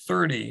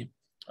 2030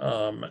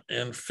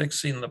 and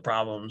fixing the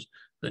problems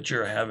that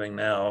you're having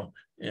now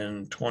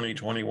in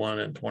 2021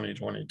 and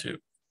 2022.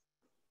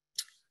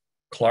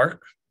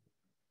 Clark?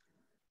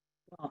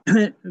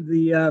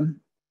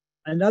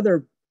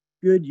 Another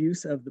good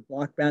use of the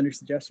block boundary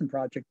suggestion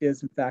project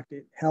is, in fact,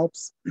 it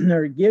helps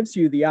or it gives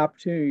you the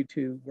opportunity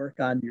to work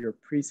on your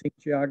precinct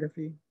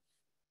geography.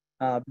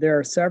 There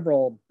are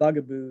several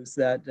bugaboos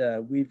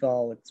that we've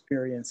all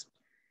experienced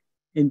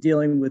in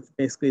dealing with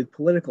basically the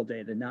political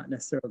data, not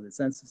necessarily the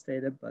census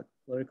data, but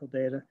political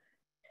data.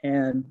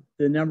 And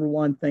the number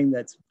one thing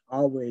that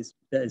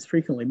is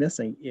frequently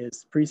missing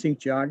is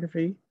precinct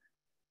geography.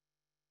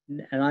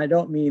 And I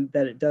don't mean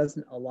that it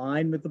doesn't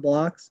align with the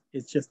blocks,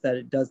 it's just that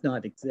it does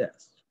not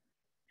exist.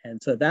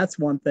 And so that's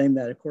one thing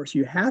that, of course,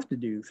 you have to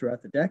do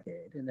throughout the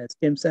decade. And as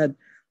Kim said,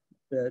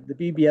 the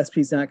BBSP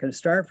is not going to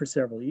start for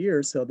several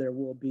years. So there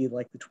will be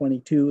like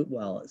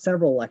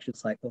several election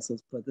cycles,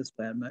 let's put it this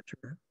way. I'm not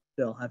sure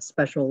they'll have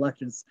special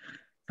elections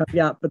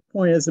coming out. But the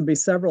point is, there'll be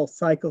several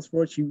cycles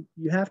for which you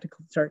have to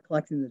start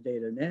collecting the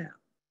data now.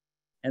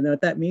 And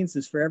what that means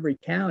is for every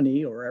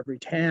county or every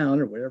town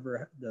or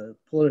whatever the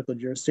political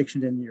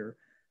jurisdiction in your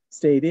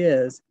state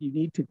is, you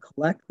need to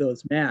collect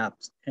those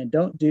maps and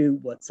don't do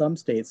what some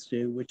states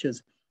do, which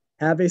is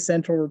have a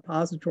central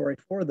repository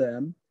for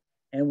them.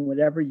 And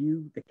whenever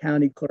the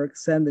county clerk,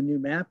 send the new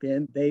map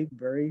in, they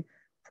very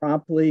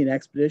promptly and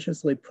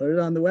expeditiously put it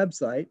on the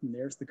website, and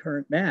there's the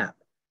current map.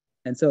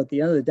 And so at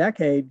the end of the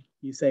decade,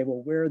 you say,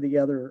 well, where are the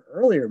other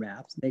earlier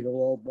maps? And they go,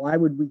 well, why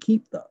would we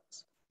keep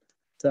those?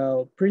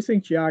 So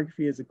precinct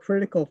geography is a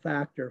critical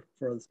factor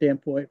for the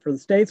standpoint for the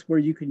states where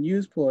you can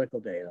use political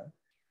data.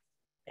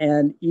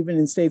 And even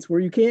in states where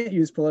you can't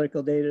use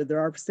political data, there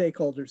are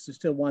stakeholders who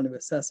still want to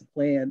assess a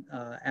plan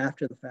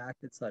after the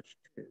fact and such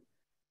too.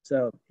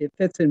 So it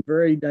fits in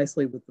very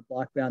nicely with the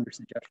block boundary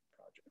suggestion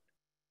project.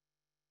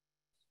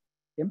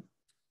 Kim?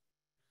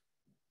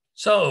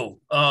 So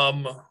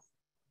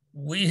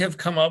we have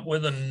come up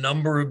with a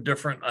number of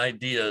different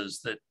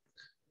ideas that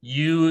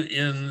you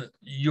in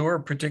your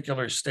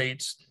particular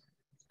states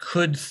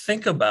could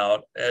think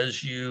about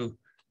as you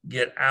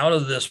get out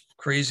of this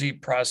crazy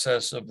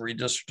process of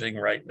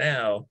redistricting right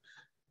now.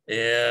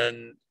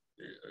 And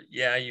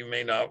yeah, you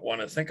may not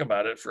want to think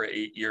about it for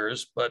 8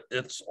 years, but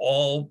it's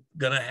all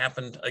going to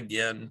happen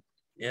again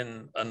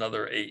in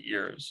another 8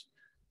 years.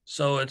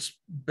 So it's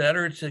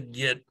better to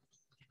get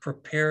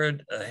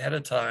prepared ahead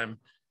of time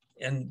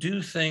and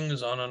do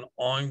things on an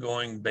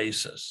ongoing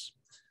basis.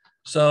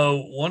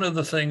 So one of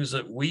the things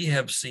that we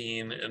have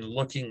seen in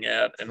looking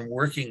at and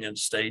working in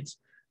states,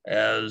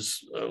 as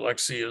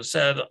Lexi has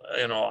said,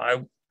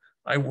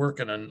 I work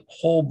in a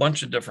whole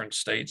bunch of different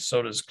states,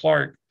 so does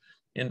Clark,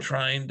 in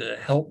trying to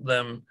help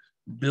them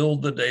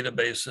build the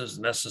databases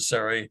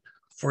necessary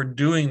for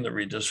doing the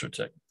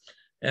redistricting.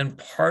 And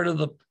part of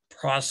the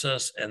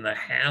process and the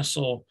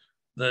hassle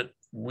that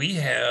we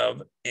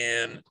have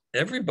and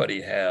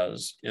everybody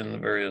has in the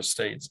various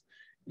states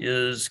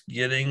is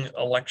getting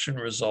election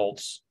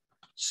results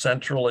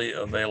centrally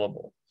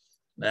available.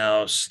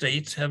 Now,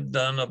 states have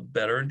done a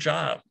better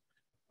job.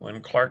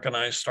 When Clark and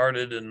I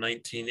started in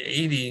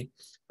 1980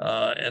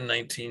 and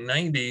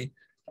 1990,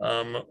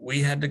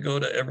 we had to go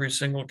to every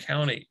single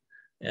county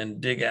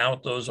and dig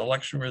out those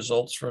election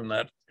results from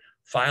that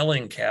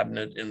filing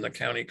cabinet in the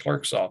county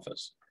clerk's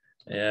office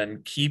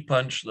and key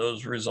punch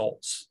those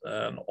results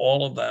and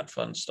all of that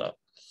fun stuff.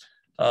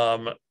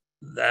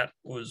 That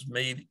was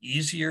made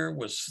easier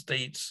with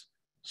states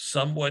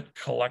somewhat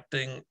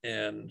collecting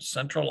and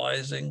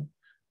centralizing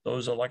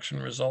those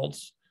election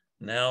results.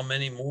 Now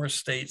many more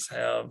states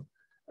have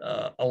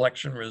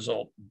election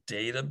result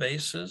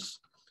databases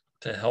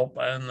to help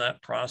in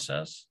that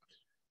process.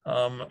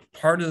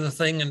 Part of the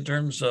thing in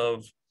terms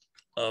of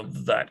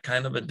that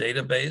kind of a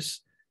database,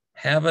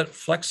 have it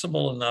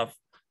flexible enough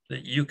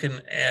that you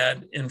can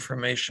add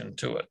information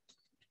to it.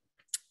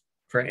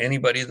 For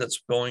anybody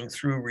that's going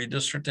through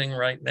redistricting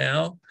right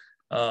now,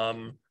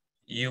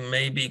 you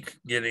may be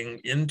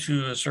getting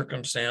into a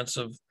circumstance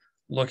of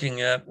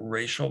looking at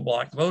racial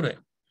block voting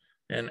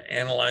and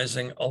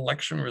analyzing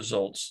election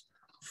results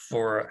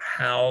for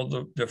how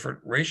the different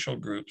racial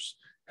groups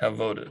have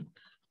voted.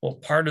 Well,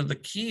 part of the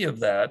key of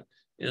that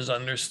is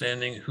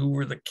understanding who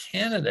were the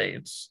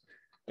candidates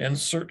and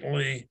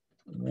certainly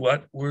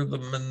what were the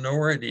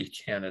minority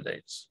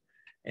candidates.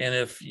 And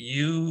if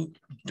you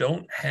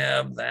don't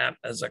have that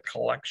as a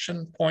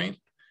collection point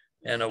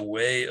and a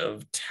way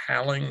of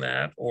tallying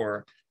that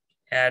or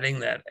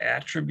adding that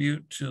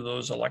attribute to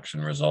those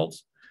election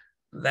results,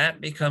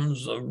 that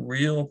becomes a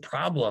real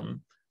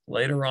problem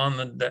later on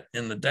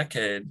in the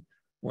decade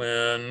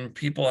when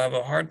people have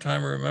a hard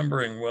time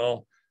remembering,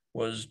 well,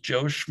 was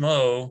Joe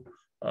Schmo,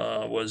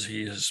 was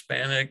he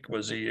Hispanic,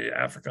 was he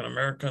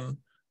African-American,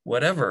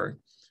 whatever.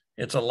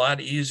 It's a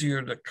lot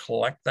easier to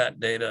collect that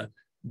data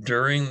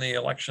during the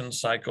election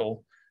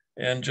cycle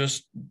and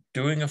just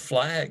doing a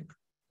flag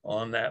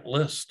on that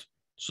list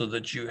so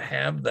that you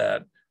have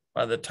that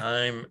by the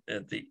time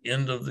at the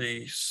end of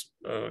the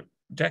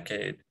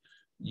decade,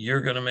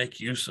 you're going to make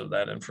use of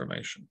that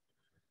information.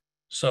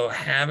 So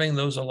having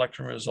those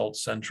election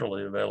results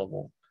centrally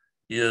available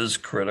is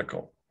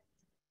critical.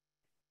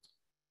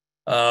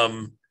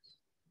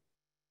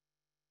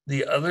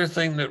 The other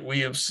thing that we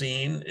have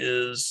seen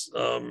is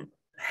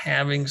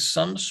having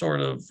some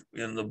sort of,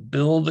 in the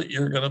bill that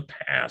you're going to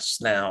pass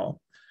now,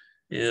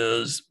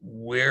 is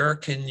where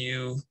can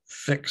you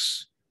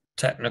fix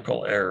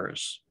technical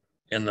errors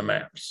in the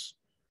maps?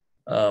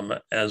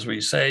 As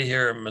we say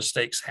here,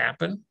 mistakes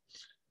happen.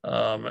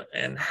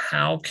 And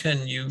how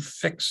can you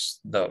fix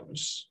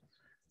those?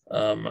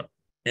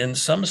 In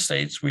some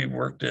states we've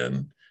worked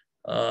in,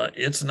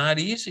 it's not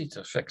easy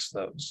to fix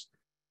those.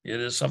 It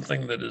is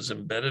something that is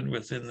embedded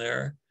within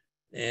there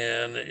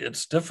and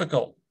it's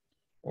difficult,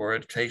 or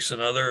it takes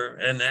another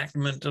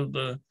enactment of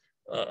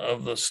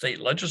the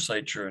state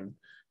legislature. And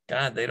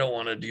God, they don't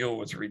want to deal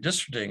with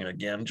redistricting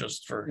again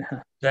just for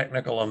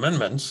technical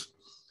amendments.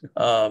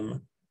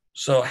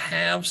 So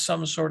have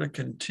some sort of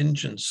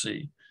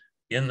contingency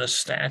in the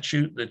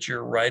statute that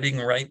you're writing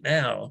right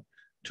now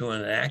to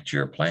enact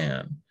your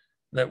plan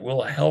that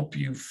will help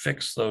you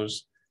fix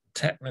those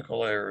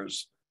technical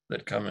errors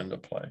that come into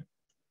play.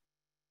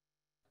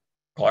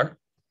 Clark?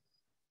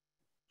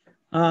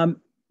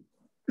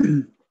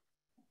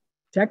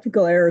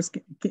 Technical errors,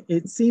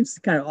 it seems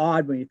kind of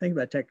odd when you think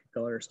about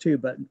technical errors too,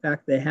 but in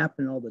fact, they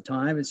happen all the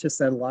time. It's just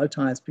that a lot of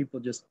times people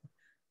just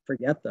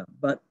forget them,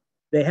 but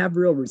they have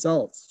real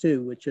results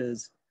too, which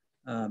is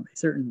a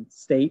certain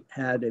state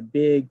had a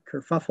big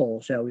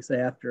kerfuffle, shall we say,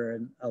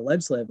 after a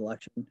legislative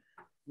election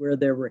where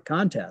there were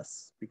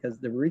contests because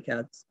there were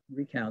recounts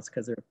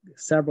because there were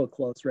several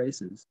close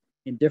races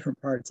in different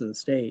parts of the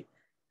state.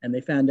 And they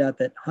found out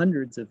that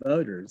hundreds of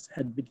voters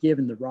had been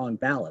given the wrong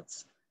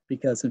ballots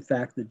because, in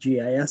fact, the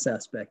GIS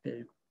aspect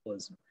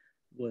was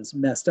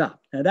messed up.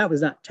 Now, that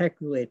was not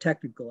technically a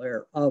technical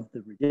error of the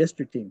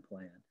redistricting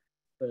plan,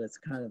 but it's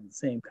kind of the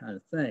same kind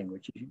of thing,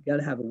 which is you've got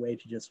to have a way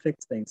to just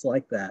fix things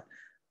like that.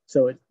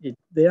 So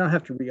they don't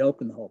have to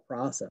reopen the whole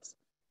process.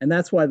 And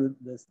that's why the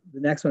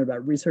next one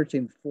about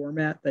researching the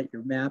format that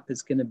your map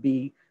is going to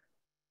be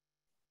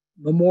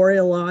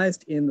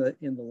memorialized in the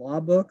law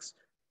books.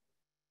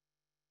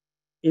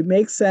 It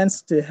makes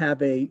sense to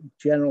have a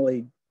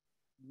generally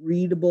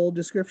readable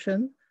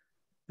description,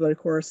 but of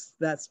course,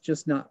 that's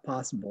just not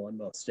possible in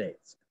most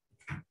states.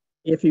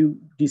 If you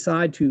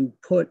decide to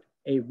put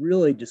a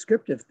really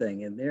descriptive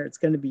thing in there, it's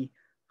going to be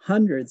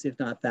hundreds, if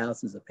not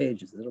thousands of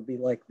pages. It'll be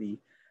like the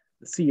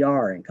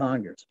CR in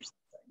Congress or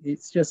something.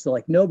 It's just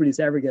like nobody's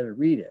ever going to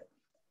read it.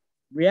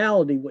 In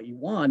reality, what you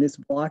want is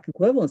a block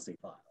equivalency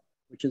file,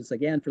 which is,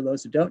 again, for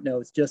those who don't know,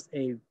 it's just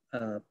a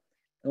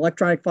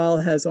electronic file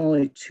has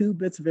only 2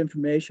 bits of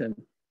information,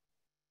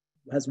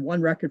 has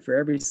 1 record for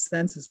every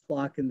census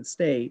block in the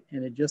state,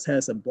 and it just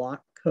has a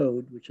block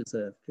code, which is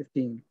a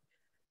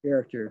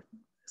 15-character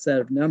set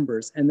of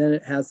numbers, and then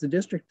it has the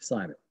district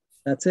assignment.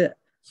 That's it.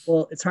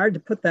 Well, it's hard to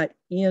put that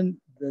in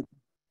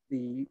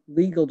the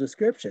legal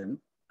description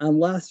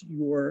unless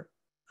your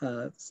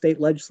state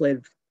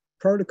legislative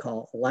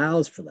protocol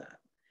allows for that.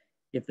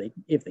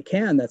 If they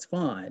can, that's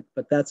fine,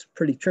 but that's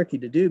pretty tricky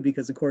to do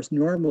because, of course,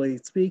 normally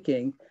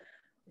speaking,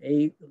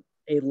 a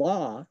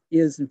law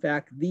is in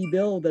fact the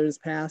bill that is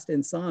passed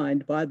and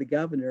signed by the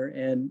governor,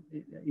 and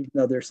even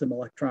though there's some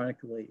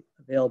electronically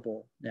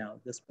available now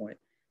at this point,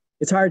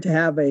 it's hard to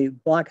have a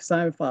block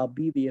assignment file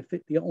be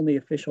the only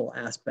official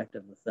aspect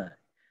of the thing.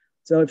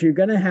 So if you're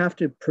going to have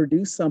to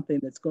produce something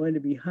that's going to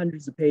be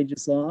hundreds of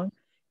pages long,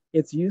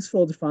 it's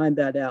useful to find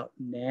that out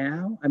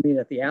now. I mean,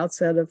 at the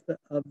outset of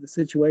the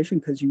situation,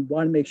 because you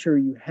want to make sure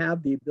you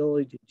have the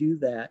ability to do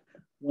that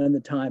when the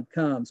time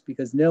comes,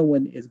 because no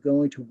one is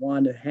going to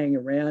want to hang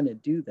around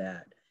and do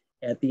that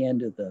at the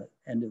end of the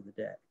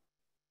day.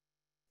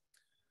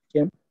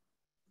 Kim?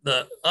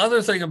 The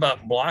other thing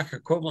about block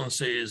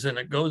equivalencies, and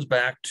it goes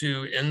back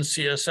to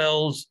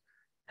NCSL's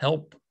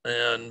help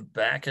and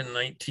back in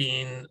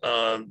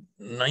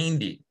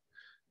 1990,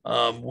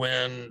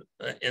 when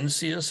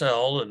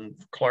NCSL and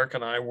Clark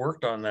and I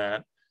worked on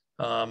that,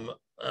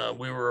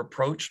 we were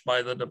approached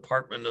by the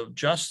Department of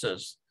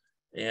Justice,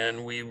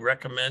 and we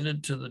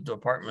recommended to the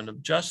Department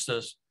of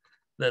Justice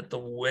that the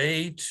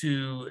way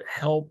to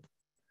help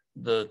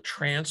the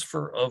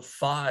transfer of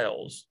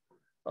files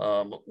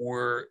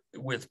were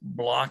with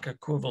block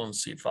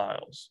equivalency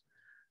files,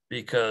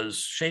 because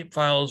shape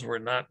files were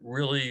not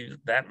really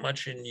that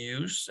much in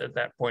use at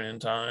that point in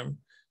time.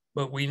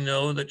 But we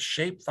know that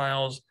shape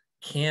files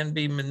can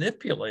be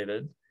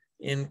manipulated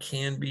and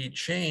can be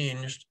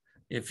changed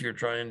if you're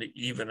trying to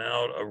even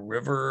out a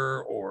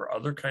river or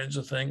other kinds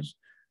of things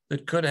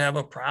that could have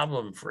a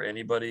problem for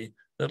anybody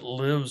that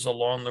lives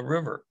along the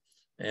river.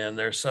 And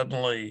they're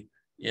suddenly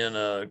in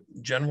a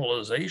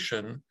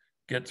generalization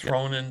get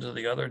thrown into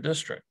the other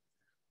district.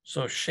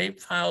 So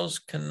shape files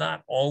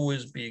cannot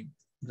always be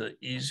the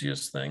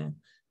easiest thing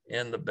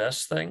and the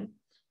best thing.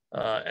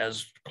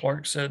 As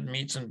Clark said,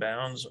 meets and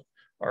bounds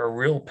are a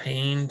real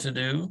pain to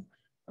do.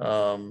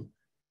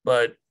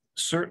 But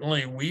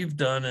certainly we've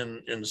done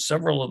in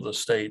several of the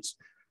states,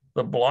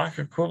 the block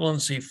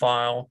equivalency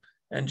file,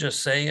 and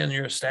just say in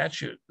your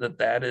statute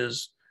that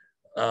is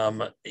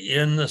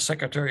in the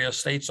Secretary of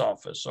State's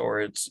office, or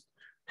it's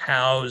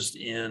housed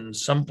in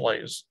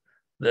someplace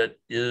that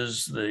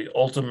is the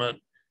ultimate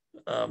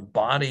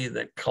body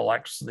that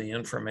collects the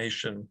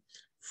information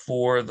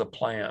for the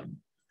plan.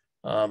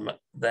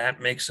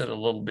 That makes it a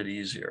little bit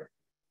easier.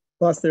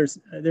 Plus, there's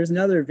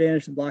another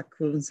advantage to block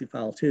equivalency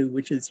file too,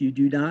 which is you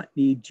do not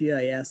need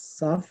GIS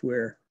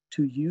software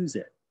to use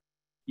it.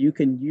 You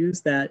can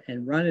use that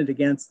and run it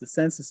against the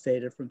census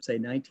data from, say,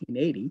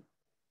 1980.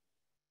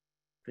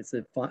 If it's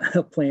a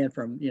plan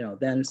from then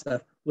and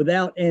stuff,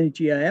 without any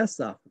GIS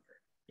software.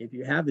 If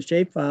you have the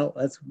shapefile,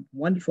 that's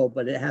wonderful,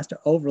 but it has to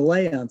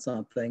overlay on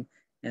something,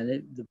 and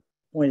the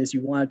point is you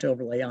want it to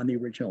overlay on the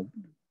original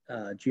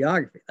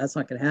geography. That's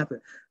not going to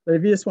happen. But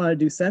if you just want to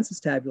do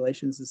census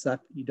tabulations and stuff,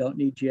 you don't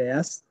need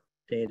GIS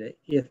data,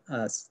 if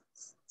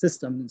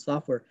system and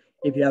software,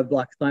 if you have a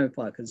block assignment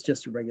file, because it's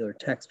just a regular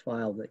text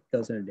file that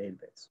goes in a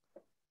database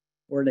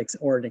or an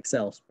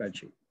Excel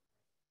spreadsheet.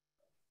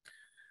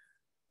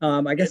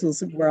 I guess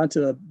we're on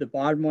to the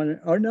bottom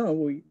one. Oh no,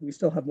 we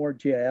still have more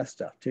GIS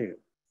stuff too.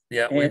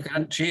 Yeah, we've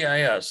got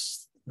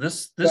GIS.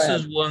 This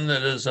is one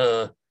that is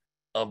a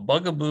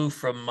bugaboo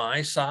from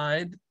my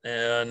side,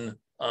 and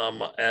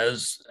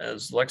as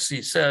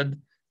Lexi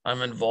said,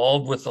 I'm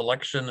involved with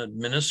election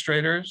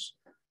administrators.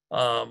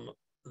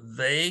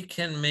 They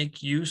can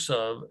make use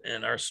of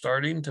and are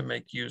starting to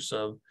make use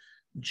of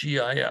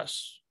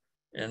GIS.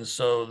 And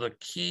so the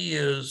key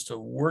is to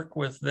work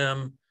with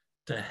them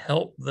to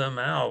help them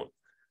out,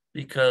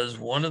 because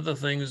one of the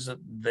things that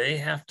they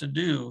have to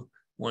do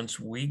once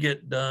we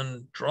get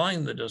done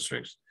drawing the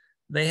districts,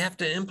 they have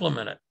to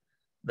implement it.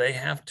 They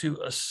have to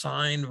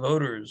assign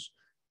voters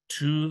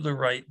to the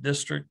right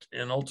district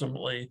and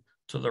ultimately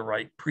to the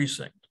right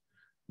precinct.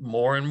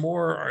 More and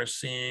more are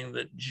seeing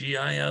that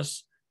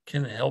GIS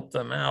can help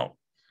them out,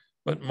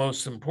 but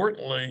most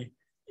importantly,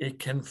 it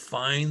can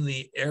find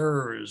the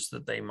errors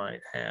that they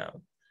might have.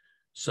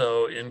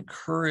 So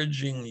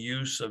encouraging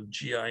use of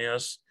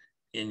GIS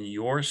in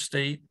your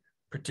state,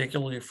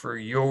 particularly for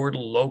your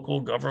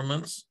local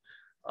governments,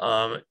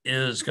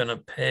 is going to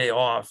pay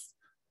off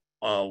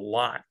a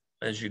lot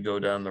as you go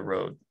down the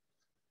road.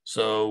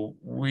 So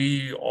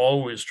we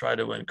always try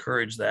to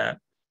encourage that.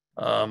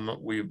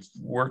 We've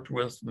worked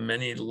with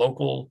many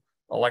local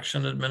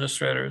election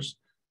administrators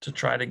to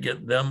try to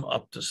get them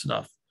up to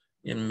snuff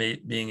in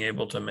being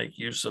able to make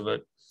use of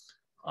it.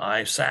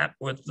 I sat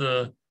with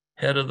the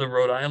head of the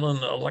Rhode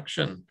Island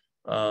election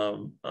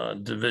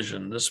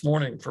division this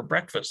morning for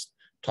breakfast,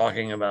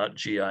 talking about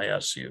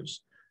GIS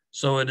use.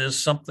 So it is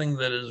something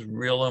that is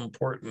real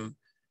important.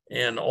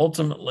 And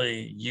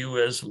ultimately,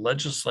 you as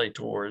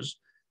legislators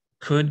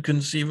could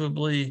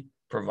conceivably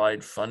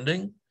provide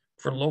funding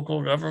for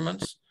local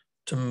governments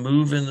to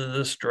move into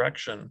this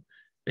direction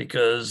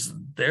because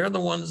they're the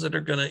ones that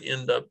are going to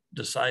end up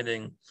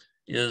deciding,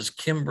 is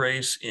Kim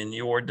Brace in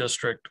your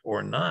district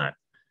or not,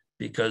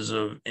 because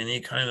of any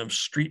kind of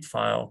street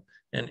file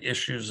and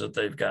issues that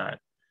they've got.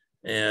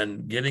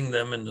 And getting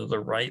them into the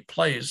right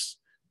place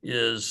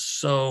is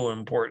so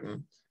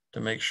important to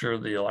make sure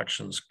the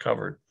election's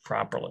covered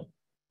properly.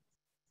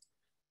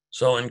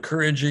 So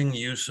encouraging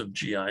use of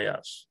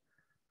GIS.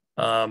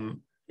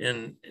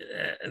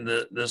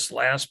 This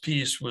last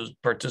piece was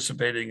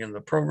participating in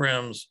the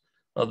programs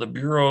of the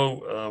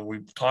Bureau.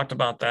 We talked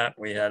about that.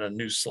 We had a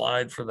new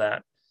slide for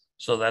that.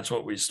 So that's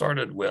what we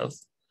started with.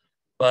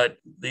 But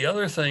the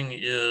other thing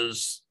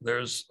is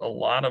there's a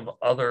lot of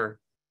other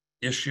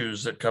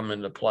issues that come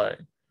into play.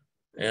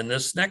 And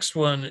this next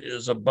one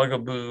is a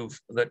bugaboo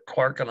that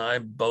Clark and I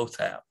both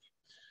have.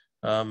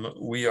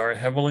 We are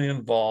heavily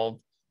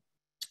involved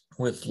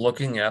with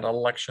looking at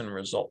election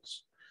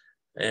results.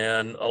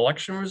 And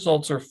election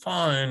results are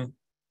fine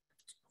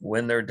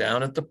when they're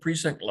down at the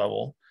precinct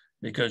level,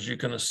 because you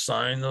can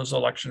assign those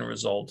election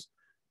results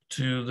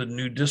to the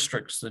new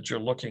districts that you're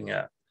looking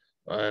at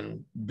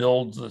and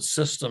build the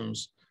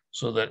systems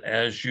so that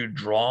as you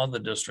draw the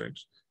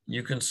districts,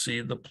 you can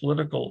see the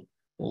political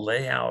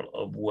layout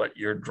of what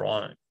you're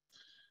drawing.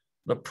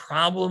 The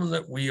problem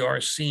that we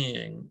are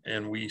seeing,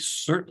 and we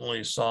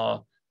certainly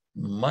saw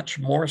much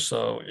more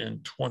so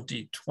in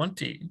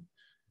 2020,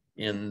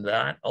 in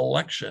that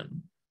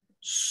election,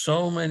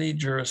 so many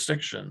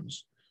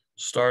jurisdictions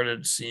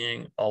started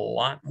seeing a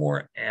lot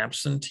more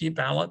absentee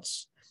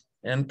ballots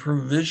and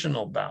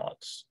provisional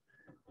ballots.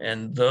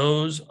 And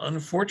those,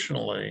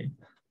 unfortunately,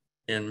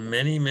 in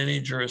many, many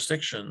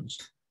jurisdictions,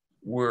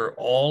 were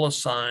all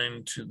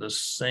assigned to the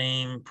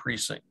same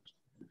precinct.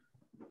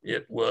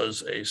 It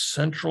was a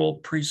central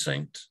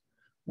precinct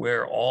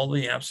where all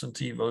the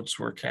absentee votes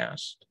were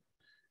cast.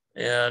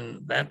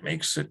 And that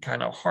makes it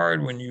kind of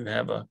hard when you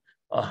have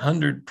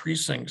 100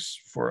 precincts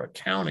for a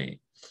county,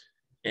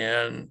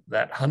 and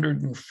that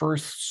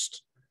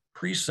 101st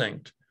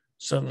precinct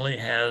suddenly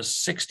has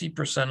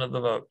 60% of the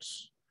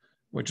votes,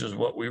 which is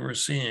what we were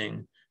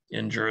seeing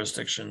in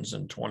jurisdictions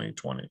in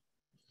 2020.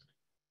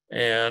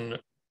 And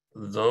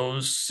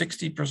those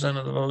 60%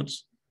 of the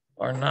votes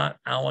are not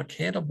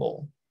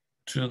allocatable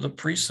to the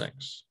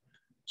precincts.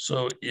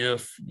 So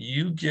if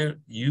you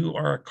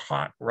are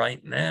caught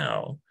right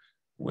now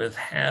with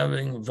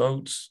having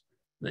votes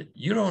that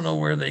you don't know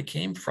where they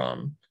came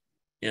from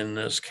in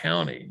this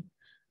county,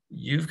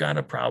 you've got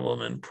a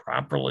problem in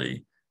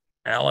properly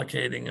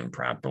allocating and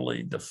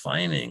properly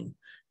defining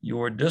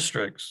your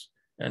districts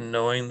and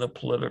knowing the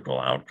political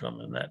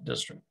outcome in that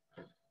district.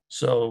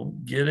 So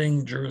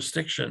getting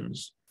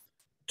jurisdictions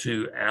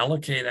to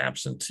allocate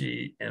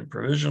absentee and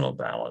provisional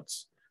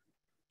ballots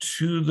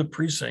to the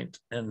precinct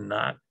and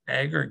not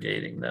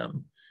aggregating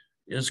them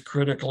is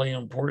critically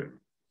important.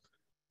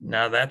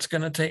 Now that's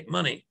going to take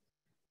money.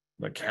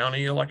 The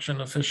county election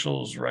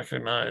officials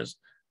recognize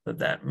that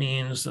that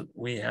means that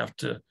we have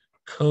to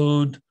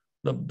code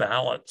the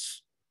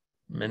ballots.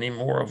 Many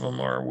more of them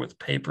are with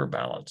paper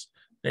ballots.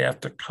 They have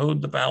to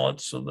code the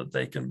ballots so that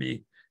they can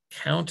be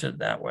counted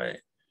that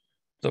way.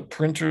 The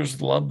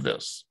printers love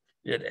this.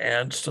 It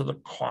adds to the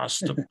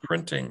cost of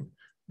printing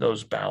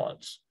those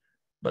ballots.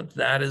 But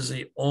that is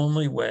the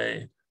only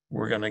way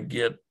we're going to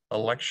get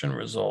election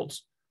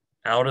results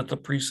out at the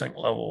precinct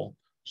level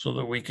so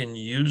that we can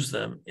use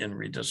them in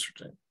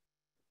redistricting.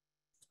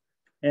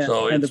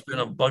 So it's been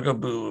a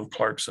bugaboo of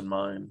Clark's and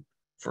mine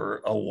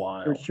for a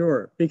while. For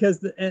sure,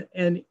 because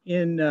in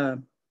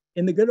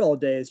the good old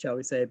days, shall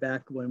we say,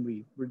 back when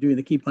we were doing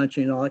the key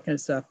punching and all that kind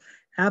of stuff,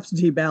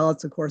 absentee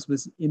ballots, of course,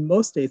 was in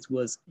most states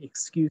was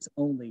excuse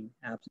only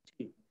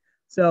absentee.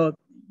 So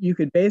you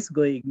could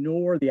basically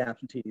ignore the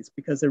absentees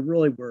because they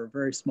really were a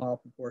very small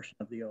proportion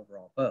of the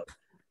overall vote.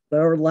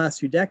 But over the last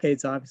few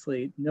decades,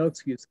 obviously, no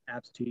excuse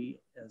absentee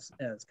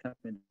has come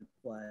into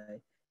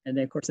play. And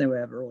then, of course, then we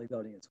have early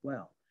voting as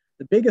well.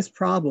 The biggest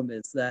problem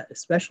is that,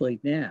 especially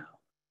now,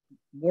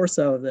 more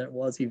so than it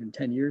was even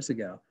 10 years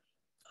ago,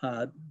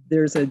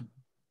 there's a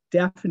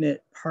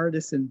definite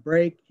partisan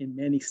break in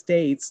many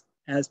states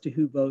as to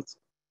who votes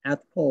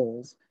at the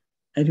polls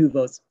and who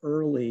votes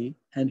early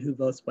and who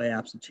votes by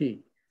absentee.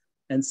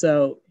 And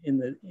so in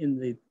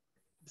the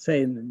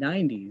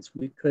 90s,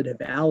 we could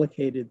have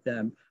allocated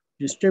them,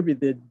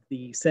 distributed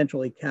the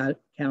centrally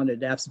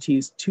counted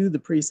absentees to the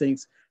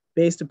precincts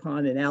based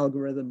upon an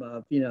algorithm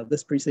of,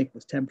 this precinct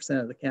was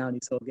 10% of the county,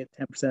 so we'll get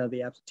 10% of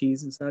the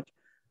absentees and such.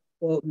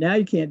 Well, now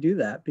you can't do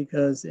that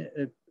because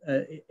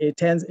it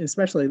tends,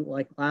 especially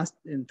like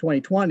in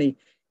 2020,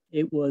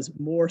 it was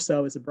more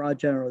so as a broad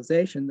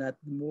generalization that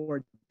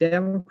more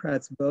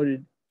Democrats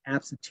voted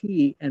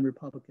absentee and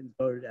Republicans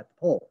voted at the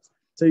polls.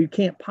 So you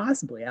can't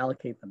possibly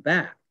allocate them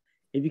back.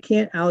 If you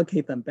can't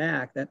allocate them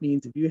back, that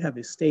means if you have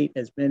a state,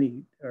 as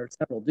many or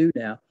several do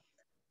now,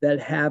 that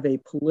have a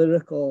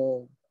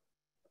political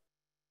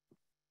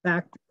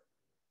factor,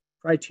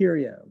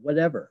 criteria,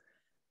 whatever,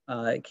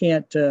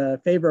 can't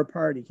favor a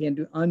party, can't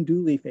do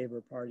unduly favor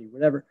a party,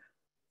 whatever,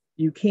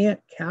 you can't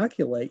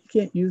calculate,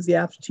 you can't use the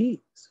absentees.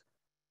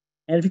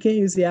 And if you can't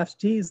use the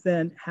absentees,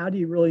 then how do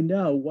you really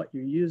know what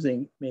you're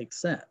using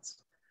makes sense?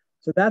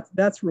 So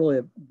that's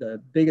really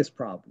the biggest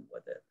problem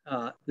with it.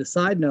 The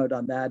side note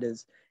on that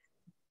is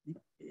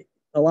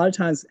a lot of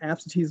times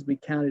absentees will be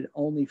counted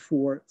only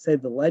for, say,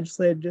 the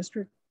legislative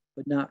district,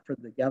 but not for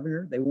the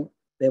governor. They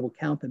will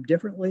count them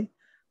differently.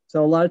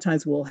 So a lot of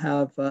times we'll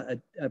have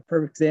a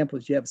perfect example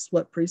is you have a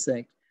split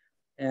precinct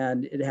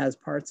and it has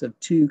parts of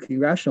 2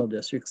 congressional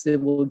districts.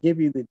 It will give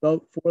you the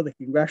vote for the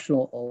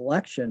congressional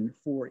election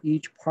for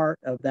each part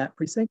of that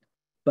precinct,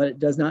 but it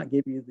does not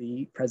give you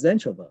the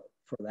presidential vote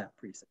for that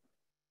precinct.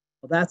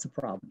 Well, that's a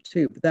problem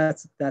too, but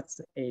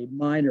that's a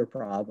minor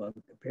problem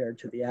compared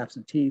to the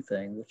absentee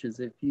thing, which is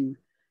if you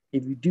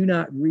do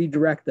not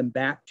redirect them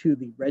back to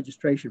the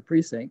registration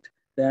precinct,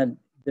 then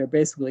they're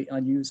basically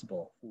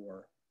unusable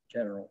for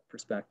general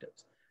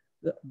perspectives.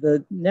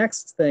 The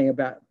next thing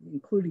about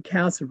including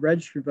counts of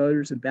registered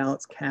voters and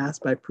ballots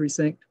cast by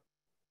precinct,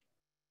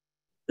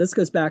 this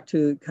goes back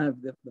to kind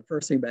of the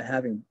first thing about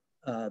having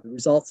the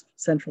results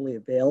centrally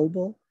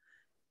available.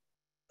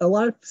 A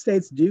lot of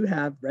states do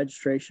have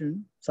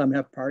registration, some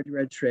have party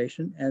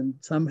registration, and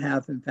some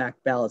have, in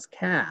fact, ballots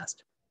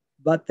cast,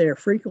 but they're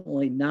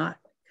frequently not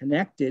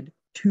connected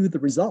to the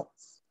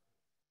results.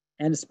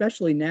 And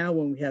especially now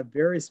when we have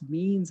various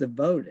means of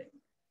voting,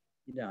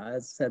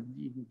 as I said,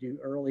 you can do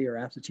early or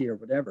absentee or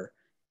whatever,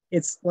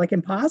 it's like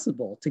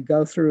impossible to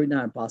go through,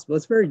 not impossible,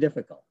 it's very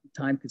difficult,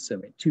 time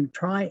consuming, to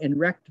try and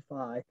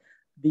rectify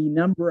the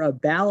number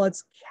of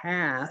ballots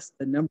cast,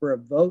 the number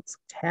of votes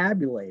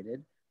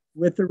tabulated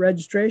with the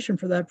registration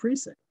for that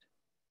precinct.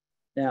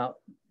 Now,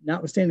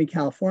 notwithstanding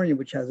California,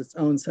 which has its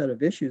own set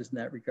of issues in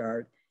that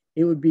regard,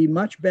 it would be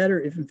much better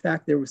if, in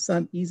fact, there was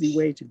some easy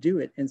way to do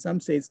it. And some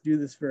states do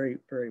this very,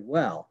 very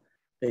well.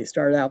 They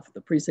start out with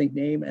the precinct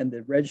name and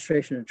the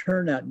registration and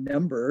turnout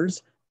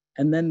numbers,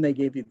 and then they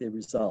give you the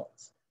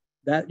results.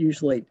 That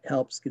usually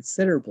helps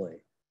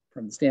considerably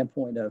from the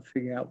standpoint of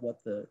figuring out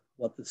what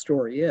the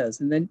story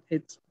is. And then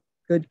it's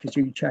good because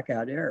you can check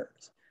out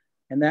errors.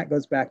 And that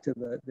goes back to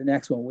the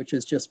next one, which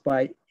is just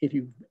by, if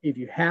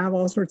you have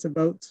all sorts of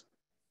votes,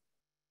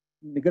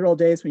 in the good old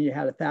days when you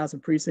had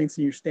 1,000 precincts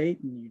in your state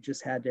and you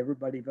just had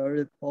everybody voted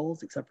at the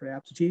polls except for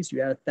absentees,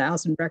 you had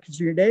 1,000 records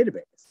in your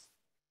database.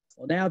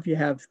 Well, now if you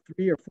have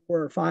 3 or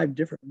 4 or 5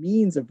 different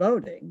means of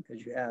voting,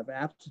 because you have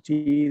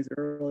absentees,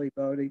 early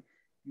voting,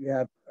 you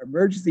have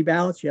emergency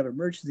ballots, you have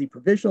emergency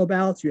provisional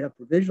ballots, you have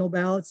provisional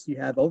ballots, you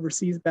have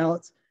overseas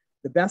ballots,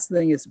 the best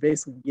thing is to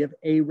basically give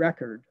a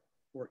record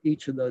for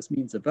each of those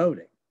means of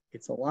voting.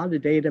 It's a lot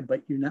of data,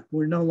 but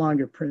we're no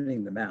longer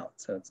printing them out,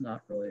 so it's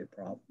not really a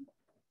problem.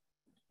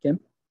 Kim?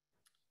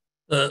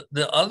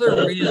 The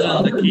other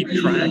reason to keep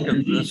track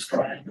of this,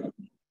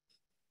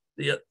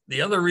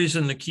 the other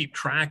reason to keep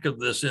track of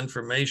this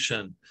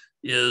information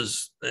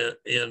is that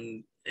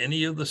in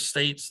any of the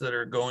states that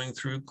are going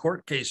through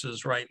court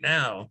cases right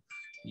now,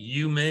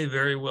 you may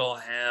very well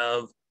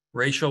have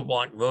racial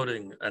block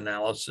voting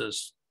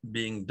analysis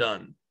being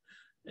done.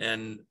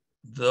 And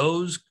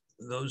those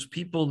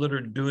people that are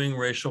doing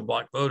racial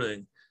block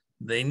voting,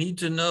 they need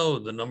to know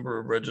the number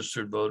of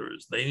registered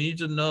voters. They need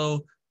to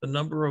know the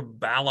number of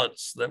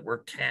ballots that were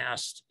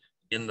cast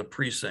in the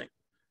precinct.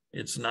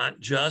 It's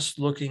not just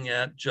looking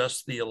at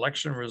just the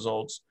election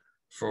results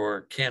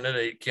for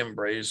candidate Kim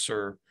Brace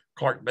or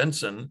Clark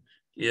Benson.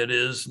 It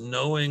is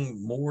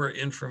knowing more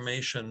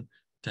information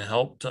to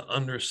help to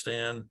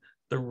understand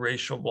the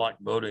racial block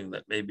voting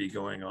that may be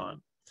going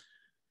on.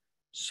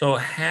 So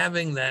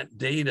having that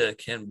data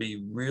can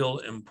be real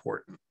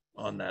important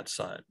on that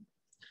side.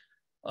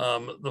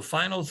 The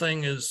final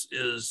thing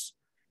is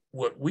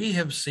what we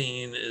have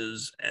seen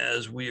is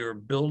as we are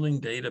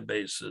building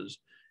databases,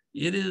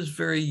 it is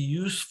very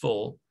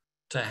useful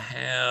to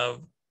have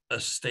a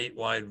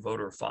statewide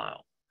voter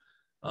file.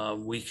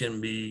 We can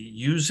be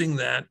using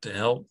that to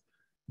help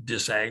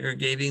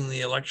disaggregating the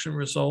election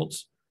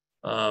results.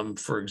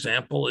 For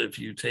example, if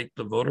you take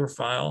the voter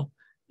file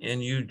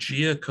and you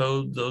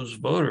geocode those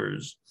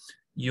voters,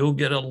 you'll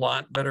get a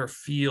lot better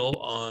feel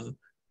on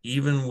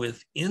even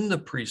within the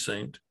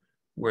precinct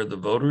where the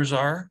voters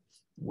are,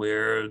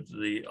 where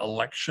the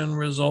election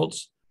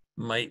results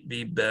might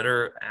be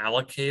better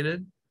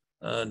allocated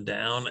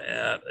down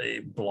at a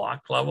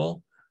block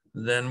level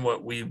than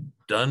what we've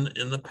done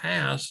in the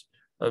past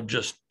of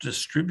just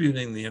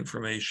distributing the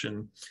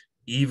information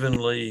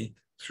evenly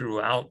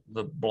throughout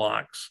the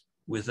blocks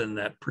within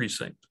that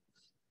precinct.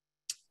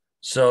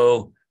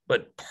 So,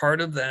 but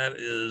part of that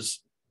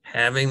is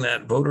having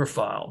that voter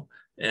file.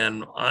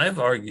 And I've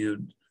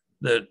argued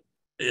that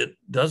it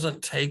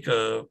doesn't take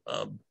a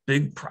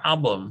big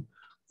problem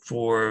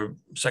for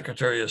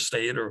Secretary of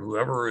State or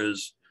whoever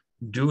is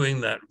doing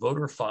that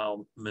voter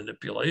file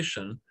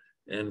manipulation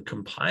and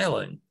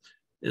compiling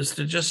is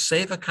to just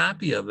save a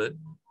copy of it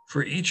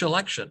for each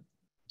election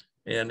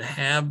and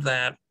have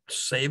that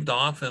saved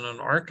off in an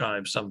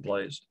archive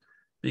someplace,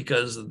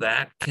 because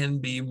that can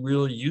be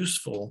real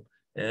useful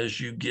as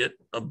you get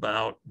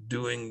about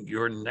doing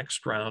your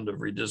next round of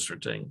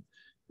redistricting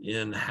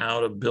in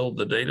how to build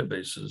the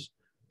databases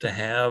to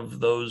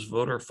have those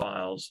voter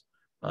files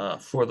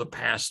for the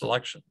past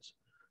elections.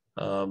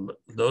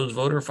 Those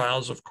voter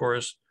files, of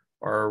course,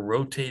 are a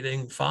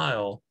rotating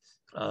file,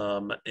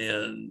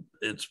 and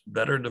it's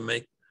better to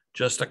make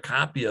just a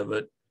copy of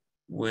it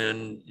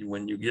when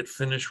you get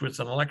finished with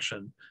an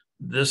election.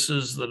 This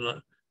is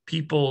the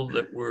people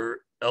that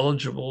were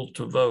eligible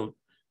to vote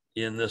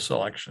in this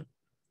election.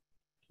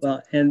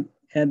 Well, and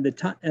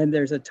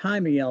there's a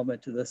timing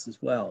element to this as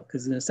well,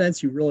 because in a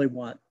sense you really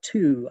want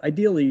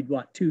ideally you'd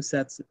want two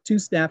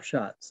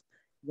snapshots.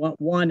 You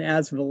want one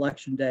as of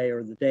election day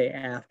or the day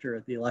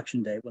after the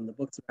election day when the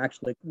books are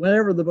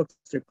whenever the books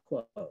are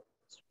closed.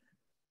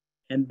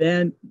 And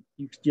then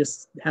you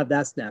just have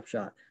that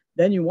snapshot.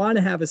 Then you want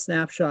to have a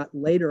snapshot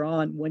later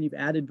on when you've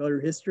added voter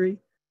history,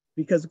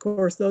 because of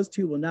course those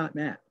two will not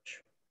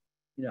match.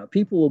 You know,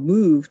 people will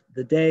move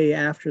the day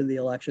after the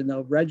election,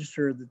 they'll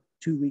register the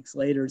 2 weeks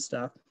later and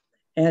stuff.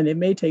 And it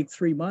may take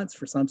 3 months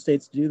for some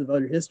states to do the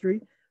voter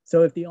history.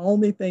 So if the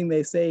only thing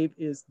they save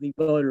is the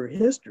voter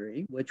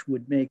history, which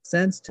would make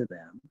sense to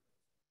them,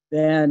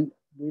 then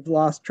we've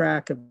lost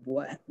track of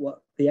what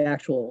the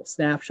actual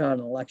snapshot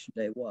on election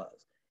day was.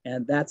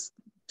 And that's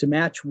to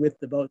match with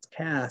the votes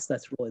cast.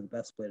 That's really the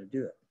best way to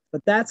do it.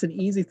 But that's an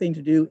easy thing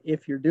to do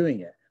if you're doing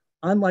it.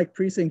 Unlike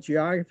precinct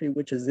geography,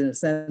 which is in a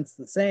sense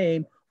the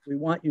same, we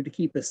want you to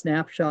keep a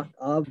snapshot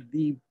of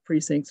the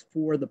precincts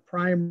for the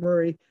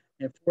primary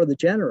and for the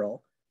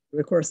general. But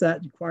of course,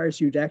 that requires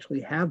you to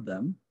actually have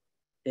them.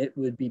 It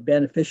would be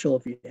beneficial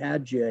if you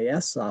had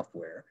GIS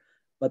software.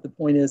 But the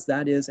point is,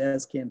 that is,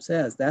 as Kim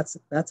says, that's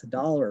a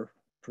dollar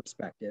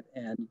perspective,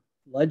 and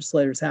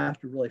legislators have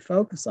to really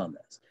focus on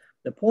this.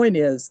 The point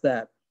is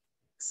that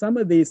some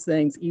of these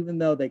things, even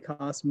though they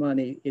cost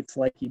money, it's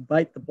like you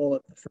bite the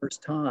bullet the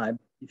first time,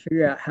 you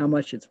figure out how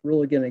much it's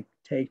really going to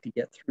take to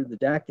get through the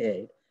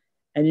decade,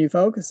 and you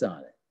focus on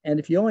it. And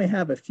if you only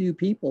have a few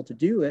people to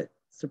do it,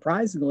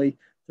 surprisingly,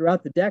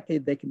 throughout the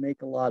decade, they can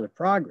make a lot of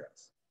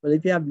progress. But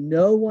if you have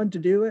no one to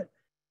do it,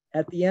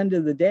 at the end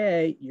of the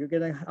day, you're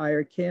going to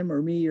hire Kim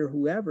or me or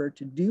whoever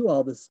to do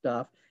all this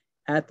stuff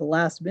at the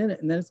last minute.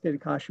 And then it's going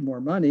to cost you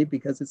more money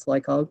because it's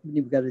like, oh,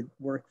 you've got to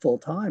work full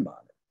time on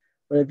it.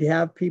 But if you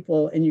have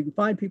people, and you can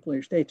find people in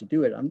your state to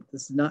do it,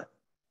 this is not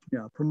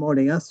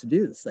promoting us to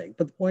do this thing.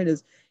 But the point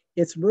is,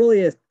 it's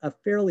really a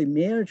fairly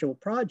manageable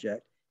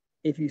project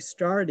if you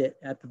start it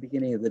at the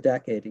beginning of the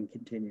decade and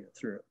continue it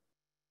through.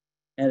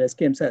 And as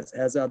Kim says, it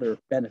has other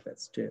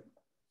benefits too.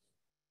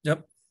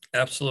 Yep,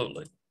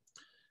 absolutely.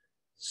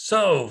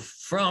 So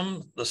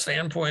from the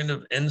standpoint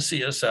of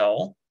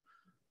NCSL,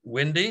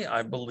 Wendy,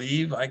 I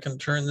believe I can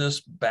turn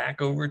this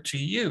back over to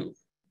you.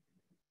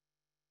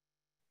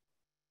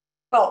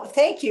 Well,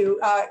 thank you,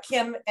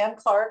 Kim and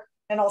Clark,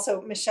 and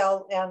also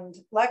Michelle and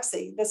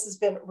Lexi. This has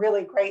been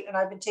really great, and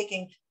I've been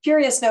taking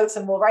furious notes,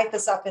 and we'll write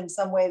this up in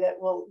some way that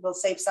we'll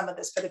save some of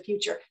this for the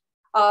future.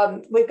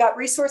 We've got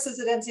resources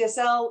at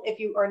NCSL. If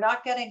you are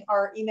not getting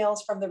our emails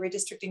from the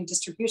redistricting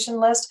distribution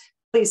list,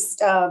 please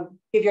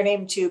give your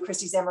name to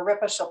Christy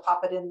Zamarripa. She'll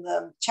pop it in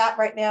the chat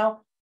right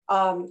now.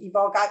 You've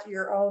all got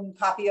your own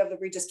copy of the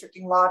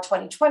Redistricting Law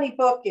 2020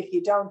 book. If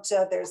you don't,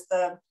 there's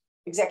the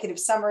executive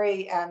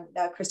summary, and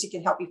Christy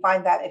can help you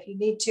find that if you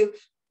need to.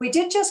 We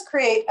did just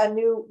create a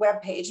new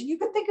web page, and you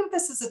could think of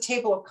this as a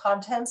table of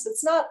contents.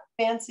 It's not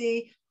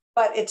fancy,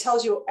 but it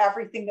tells you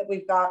everything that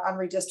we've got on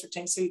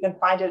redistricting, so you can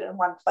find it in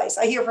one place.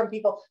 I hear from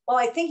people, well,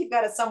 I think you've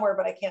got it somewhere,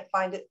 but I can't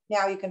find it.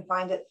 Now you can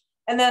find it.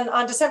 And then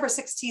on December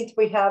 16th,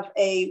 we have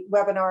a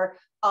webinar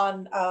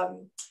on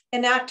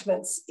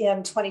enactments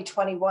in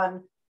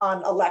 2021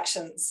 on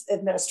elections,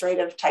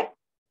 administrative type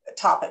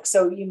topics.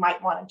 So you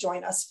might want to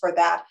join us for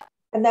that.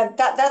 And then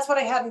that's what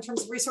I had in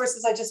terms of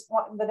resources. I just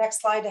want the next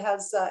slide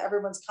has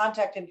everyone's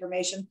contact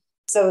information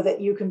so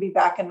that you can be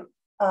back in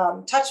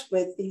touch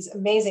with these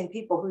amazing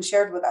people who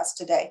shared with us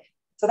today.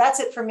 So that's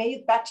it for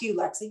me. Back to you,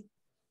 Lexi.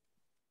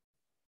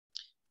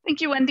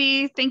 Thank you,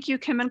 Wendy. Thank you,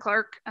 Kim and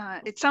Clark.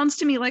 It sounds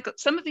to me like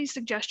some of these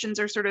suggestions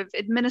are sort of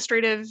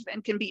administrative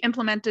and can be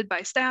implemented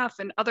by staff,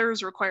 and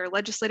others require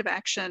legislative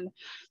action.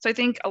 So I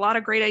think a lot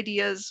of great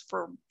ideas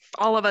for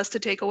all of us to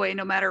take away,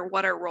 no matter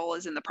what our role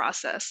is in the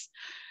process.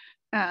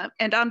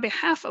 And on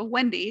behalf of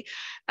Wendy,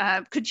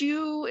 could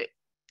you,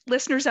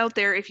 listeners out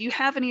there, if you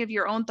have any of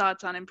your own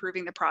thoughts on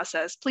improving the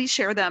process, please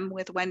share them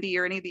with Wendy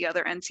or any of the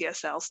other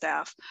NCSL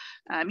staff.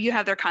 You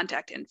have their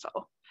contact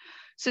info.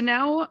 So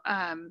now,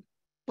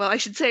 well, I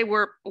should say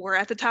we're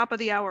at the top of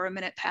the hour, a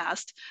minute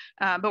past,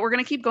 but we're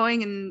going to keep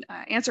going and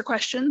answer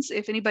questions.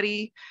 If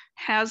anybody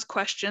has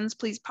questions,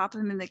 please pop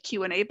them in the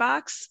Q&A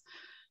box.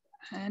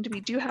 And we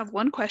do have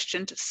one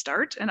question to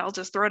start, and I'll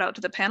just throw it out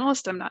to the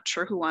panelists. I'm not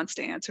sure who wants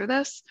to answer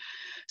this.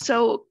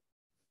 So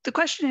the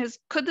question is,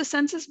 could the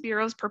Census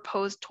Bureau's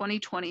proposed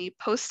 2020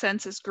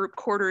 post-census group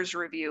quarters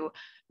review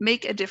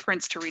make a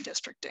difference to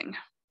redistricting?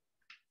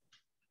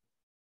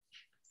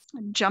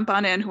 Jump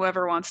on in,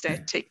 whoever wants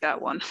to take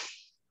that one.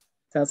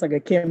 Sounds like a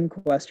Kim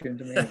question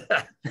to me.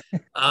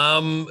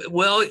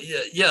 Well,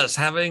 yes,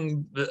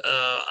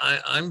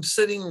 I'm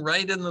sitting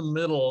right in the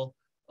middle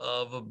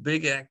of a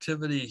big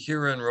activity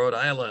here in Rhode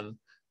Island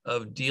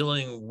of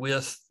dealing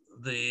with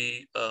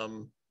the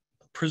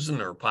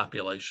prisoner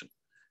population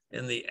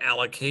and the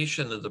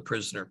allocation of the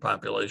prisoner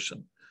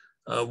population.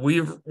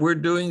 We're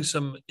doing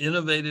some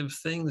innovative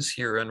things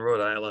here in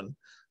Rhode Island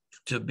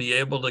to be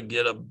able to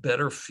get a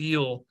better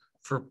feel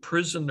for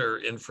prisoner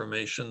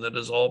information that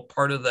is all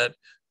part of that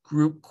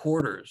group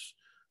quarters.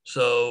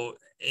 So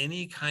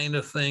any kind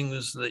of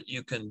things that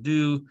you can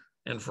do,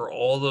 and for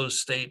all those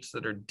states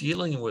that are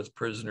dealing with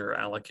prisoner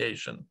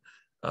allocation,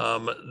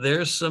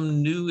 there's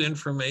some new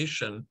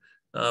information.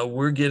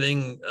 We're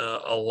getting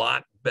a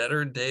lot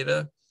better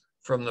data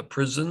from the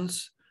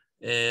prisons,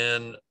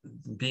 and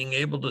being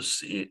able to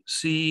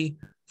see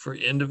for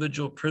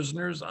individual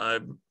prisoners.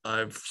 I've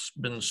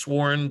been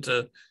sworn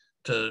to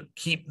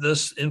keep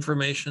this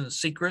information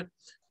secret,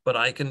 but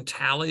I can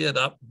tally it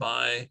up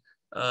by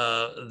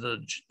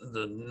the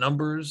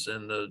numbers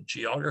and the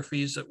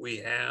geographies that we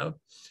have,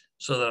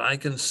 so that I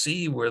can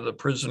see where the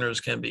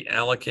prisoners can be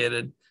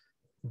allocated.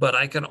 But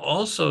I can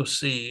also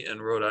see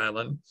in Rhode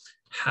Island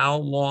how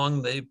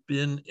long they've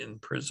been in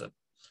prison,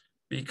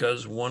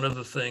 because one of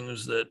the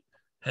things that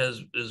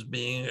is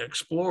being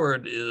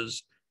explored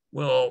is,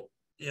 well,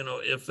 you know,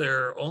 if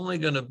they're only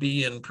going to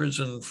be in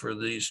prison for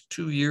these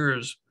 2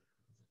 years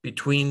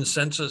between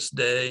census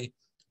day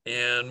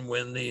and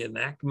when the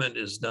enactment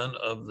is done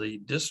of the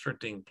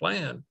districting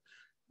plan,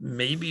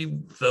 maybe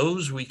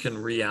those we can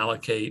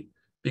reallocate,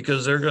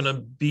 because they're going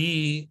to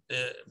be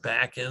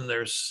back in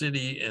their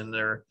city, in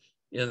their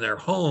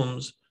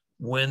homes,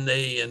 when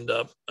they end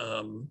up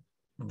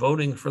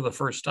voting for the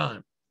first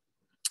time,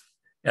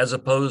 as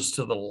opposed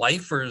to the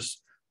lifers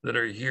that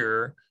are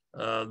here.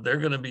 They're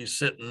going to be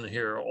sitting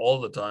here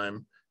all the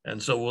time,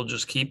 and so we'll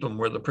just keep them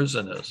where the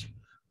prison is.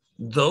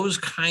 Those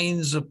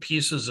kinds of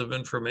pieces of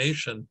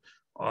information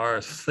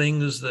are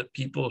things that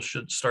people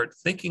should start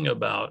thinking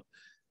about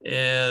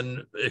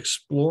and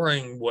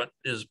exploring what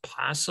is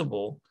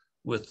possible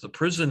with the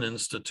prison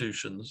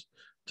institutions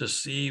to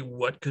see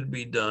what could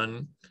be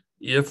done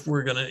if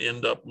we're going to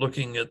end up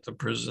looking at the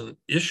prison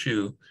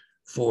issue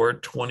for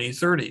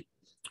 2030.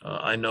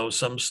 I know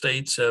some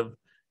states have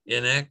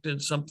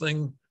enacted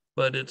something,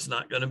 but it's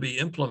not going to be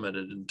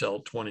implemented until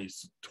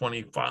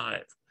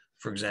 2025,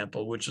 for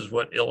example, which is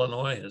what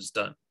Illinois has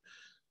done.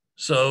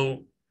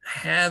 So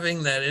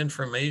having that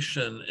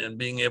information and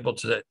being able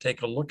to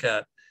take a look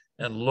at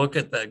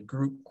that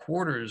group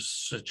quarters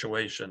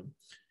situation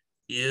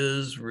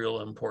is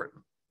real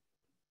important.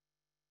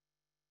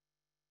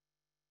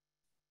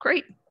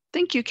 Great.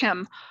 Thank you,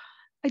 Kim.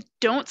 I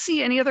don't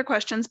see any other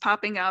questions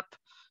popping up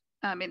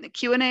in the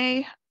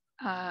Q&A.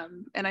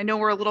 And I know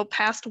we're a little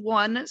past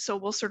 1, so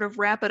we'll sort of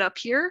wrap it up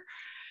here.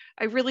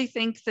 I really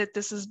think that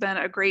this has been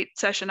a great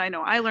session. I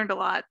know I learned a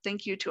lot.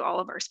 Thank you to all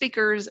of our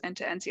speakers and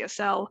to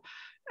NCSL.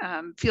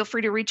 Feel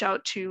free to reach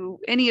out to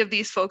any of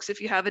these folks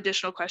if you have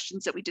additional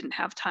questions that we didn't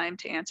have time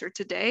to answer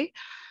today.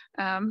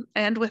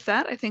 And with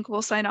that, I think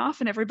we'll sign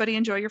off, and everybody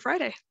enjoy your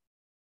Friday.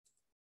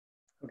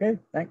 Okay,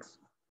 thanks.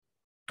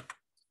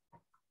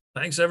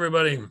 Thanks,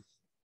 everybody.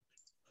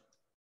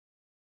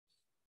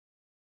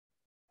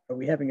 Are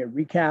we having a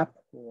recap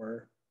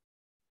or?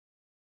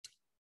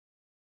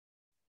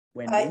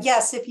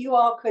 Yes, if you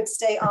all could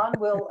stay on,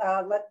 we'll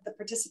let the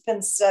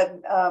participants get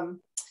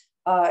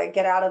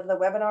out of the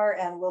webinar,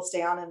 and we'll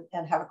stay on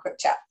and have a quick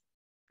chat.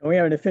 And we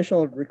have an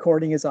official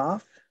recording is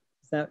off.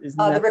 Isn't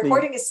that the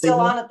recording is still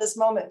on at this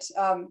moment.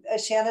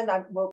 Shannon, we'll